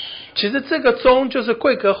Quakers. 其实这个钟就是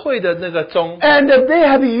贵格会的那个钟， And they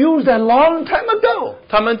have used that long time ago.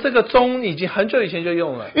 他们这个钟已经很久以前就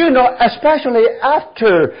用了。 You know, especially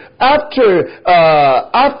after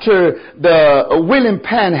the William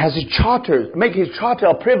Penn has his charter, make his charter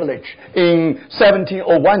a privilege in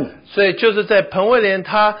 1701. 所以就是在彭威廉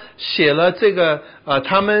他写了这个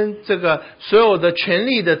他们这个所有的权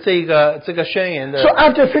利的这个宣言 So 的，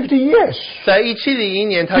 after 50 years, 在1701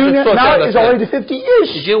年他就 you know, 做这 now 个 it's 事， already 50已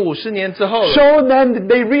years. 经50年之后了。 So then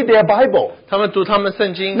they read their Bible. 他们读他们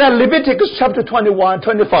圣经， Now Leviticus chapter 25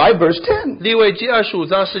 verse 10. 利未记25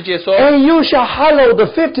章世界说， And you shall hallow the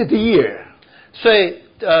 50th year. 所以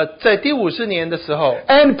在第50年的时候，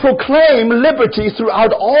 And proclaim liberty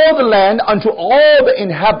throughout all the land unto all the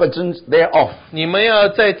inhabitants thereof. 你们要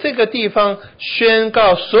在这个地方宣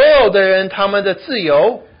告所有的人他们的自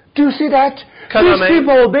由。 Do you see that? 看到 These 没？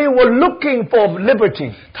 people, they were looking for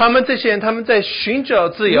liberty. 他们这些人他们在寻找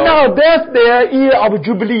自由， Now that's their year of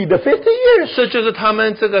Jubilee, the 50 years. 这就是他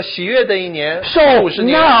们这个喜悦的一年 So 50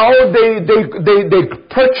年。 now they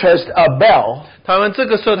purchased a bell. 他们这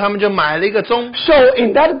个时候他们就买了一个钟， So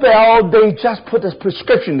in that bell, they just put a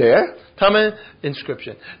prescription there. 他们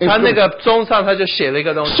inscription， 他那个钟上他就写了一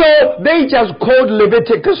个东西， So they just quote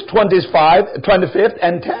Leviticus 25th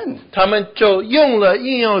and 10. 他们就应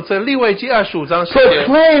用这利未记25章10节，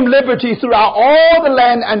 Proclaim liberty throughout all the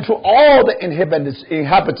land and to all the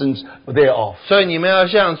inhabitants thereof. 所以你们要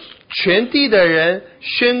向全地的人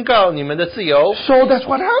宣告你们的自由。 So that's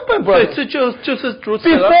what happened, 所以 brother. 这就是如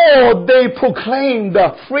此了。 Before they proclaimed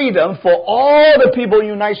the freedom for all the people in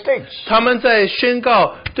the United States. 他们在宣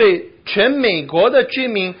告对全美国的居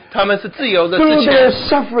民他们是自由的之 Through their 前，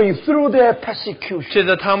 suffering, through their persecution, 借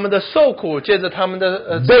着他们的受苦，借着他们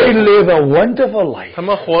的they live a wonderful life. 他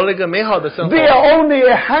们活了一个美好的生活 They。are only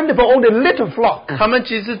a handful, only a little flock. 他们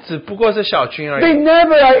其实只不过是小群而 They 已，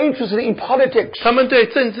 never are interested in politics. 他们对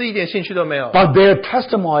政治一点兴趣都没有。 But their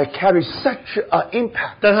testimony carries such an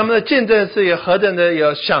impact. 但他们的见证是也何等的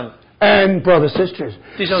有响。 And brothers, sisters,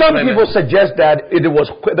 弟兄 some 姊妹们。 people suggest that it was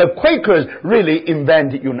the Quakers really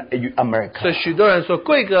invented America. 所以许多人说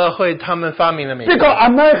贵格会他们发明了美国， Because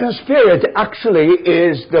American spirit actually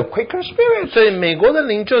is the Quaker spirit. 所以美国的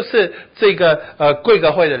灵就是这个贵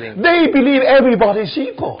格会的灵。 They believe everybody is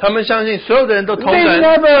equal. 他们相信所有的人都同 They 等，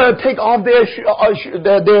 never take off their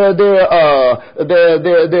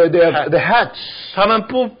hats. 他们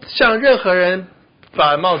不向任何人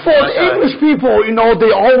把帽子 For 拿 the 下来。 English people, you know,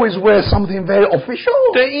 they always wear something very official.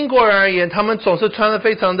 对英国人而言，他们总是穿得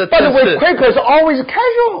非常的 But 正 with 式， Quakers, always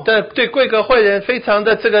casual. 但对贵格会的人非常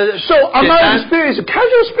的这个 So 简 American 单。 spirit is a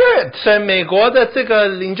casual spirit. 所以美国的这个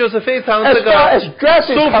灵就是非常 As 这个 far as dress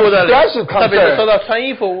is 舒服的灵 dress is， 特别是说 concerned. 到穿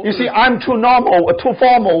衣服。 You see, I'm too normal, too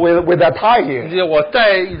formal with that tie here. 我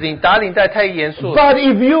打领带太严肃了。 But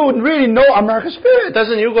if you really know American spirit, 但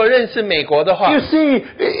是你如果认识美国的话 you，see,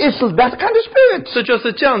 it's that kind of spirit. 这这就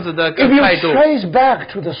是这样子的 If you 态度。 trace back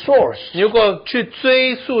to the source, 你如果去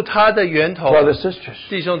追溯它的源头， brothers and sisters,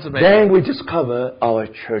 弟兄姊妹， then we discover our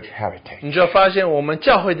church heritage. 你就发现我们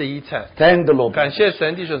教会的遗产。 Thank the Lord. 感谢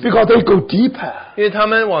神，弟兄姊妹， Because they go deeper, 因为他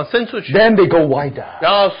们往深处去， then they go wider.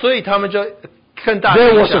 然后所以他们就更大的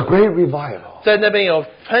There 影 was a 响。 great revival. 在那边有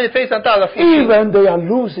非常大的复兴， Even they are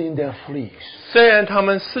losing their fleece, 虽然他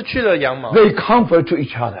们失去了羊毛， they comfort to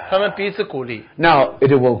each 他 other. 们彼此鼓励， Now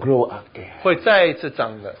it will grow again. 会再一次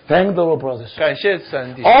长的。 Thank the Lord, brothers. 感谢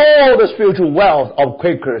神，弟兄， All the spiritual wealth of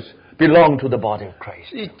Quakers belong to the body of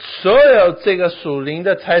Christ. 所有这个属灵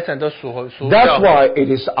的财产都属 That's 教会， why it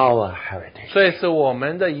is our heritage. 所以是我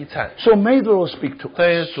们的遗产。 So may the Lord speak to 但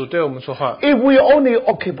愿 us. 主对我们说话。 If we only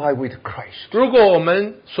occupy with Christ, 如果我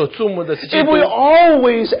们所注目的是基 if 督， we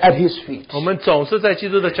always at His feet, 我们总是在基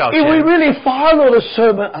督的脚 if we 前。 really follow the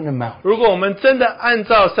Sermon on the Mount, 如果我们真的按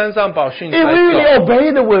照山上宝训 if 来 we really 走，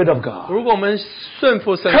 obey the Word of God, 如果我们顺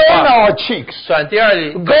服神 turn 话， our cheeks, 转第二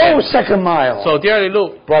里， go second mile, 走第二里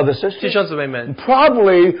路， brothers and 弟 sisters, 兄姊妹们，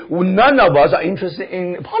 probably none of us are interested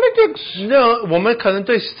in politics, 那我们可能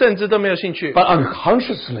对政治都没有兴趣， but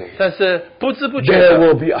unconsciously 但是不知不觉 there 的，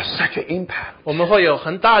 will be such an impact. 我们会有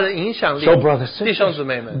很大的影响力 So, brothers and 弟兄 sisters, 姊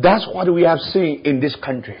妹们， that's what we have seen in this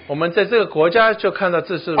country. 我们在这个国家就看到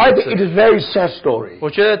这是如 I think it 此。 is very sad story. 我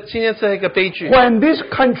觉得今天是一个悲剧。 When this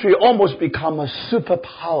country almost become a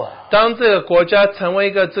superpower, 当这个国家成为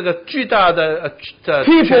一个这个巨大的权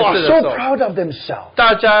people 势 are 的 so 时候， proud of themselves.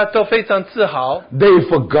 大家都非常自豪， They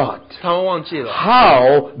forgot 他们忘记了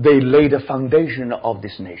how they laid the foundation of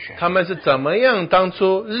this nation. 他们是怎么样当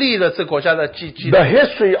初立了这国家的基 The 础。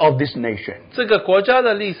 history of this nation 这个国家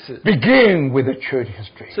的历史 begin with the church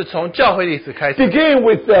history. 是从教会历史开始， Begin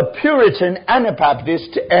with the Puritan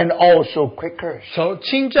Anabaptist and also Quakers. 从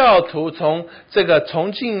清教徒、从这个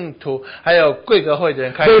重庆徒，还有贵格会的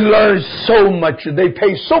人开 They 始， learned so much. They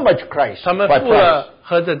paid so much price. 他们 by 付 price. 了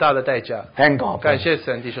何等大的代价。 Thank God. 感谢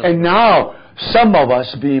神，弟兄。 And now some of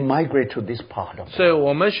us being migrate to this part of it. 所以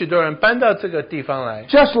我们许多人搬到这个地方来，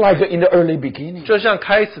 Just like in the early beginning. 就像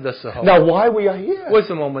开始的时候。 Now why we are here? 为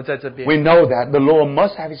什么我们在这边？ We know that the Lord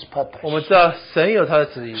must have His 我 purpose. 们知道神有他的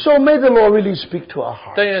旨意， So may the Lord really speak to our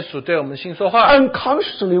hearts. 但愿主对我们心说话。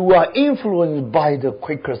 Unconsciously we are influenced by the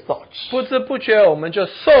Quaker thoughts. 不知不觉我们就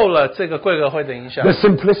受了这个贵格会的影响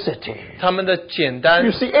The，simplicity. 他们的简单，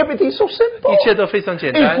 You see, everything is so simple. 一切都非常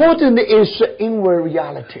简单。 Important is the inward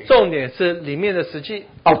reality. 重点是里面的实际。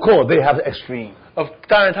 Of course, they have the extreme.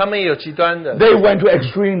 当然他们也有极端的， They went to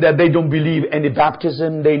extreme that they don't believe any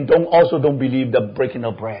baptism. They also don't believe the breaking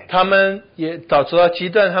of bread. 他们也导致到极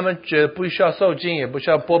端，他们觉得不需要受精，也不需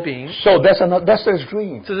要剥饼， So that's the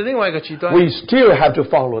extreme. 这是另外一个极端。 We still have to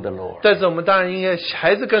follow the Lord. 但是我们当然应该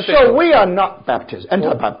还是跟随 So 主。 we are not Baptists,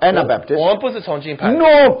 我 Anabaptists, 们不是重庆派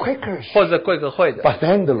nor Quakers. 或者贵格会的， But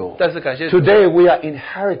thank the Lord. 但是感谢主， Today we are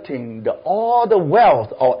inheriting all the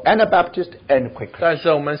wealth of Anabaptists and Quakers. 但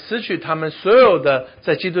是我们拾取他们所有的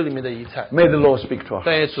在基督里面的遗产。 May the Lord speak to us.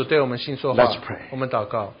 但愿主对我们心说话 Let's pray.。我们祷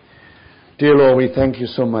告， Dear Lord, we thank you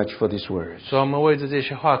so much for these words. 所以我们为着这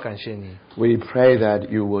些话感谢你。 We pray that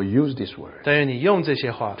you will use this word 但愿你用这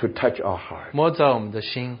些话 to touch our heart. 摸着我们的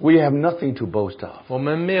心。 We have nothing to boast of. 我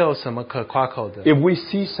们没有什么可夸口的。 If we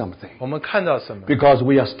see something, 我们看到什么？ because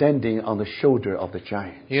we are standing on the shoulder of the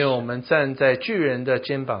giant, 因为我们站在巨人的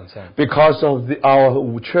肩膀上， because of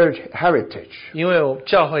our church heritage, 因为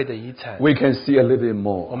教会的遗产， we can see a little bit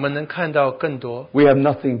我 more. 们能看到更多。 We have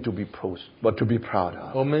nothing to be but to be proud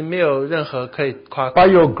of. 我们没有任何可以夸口。 By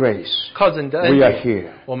your grace, 靠着你的恩 we are 典， here.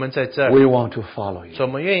 我们在这儿。 We want to follow 所以 you. 我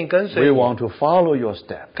们愿意跟随 We 你， want to follow your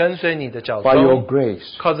step. 跟随你的脚 By your 踪。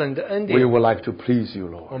 grace, 靠着你的恩 we 典， would like to please you,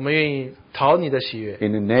 我 Lord. 们愿意讨你的喜悦。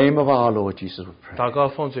 In the name of our Lord Jesus, we pray. 祷告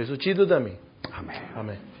奉主耶稣基督的名， Amen. 阿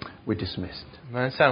门。We dismissed. 我们上。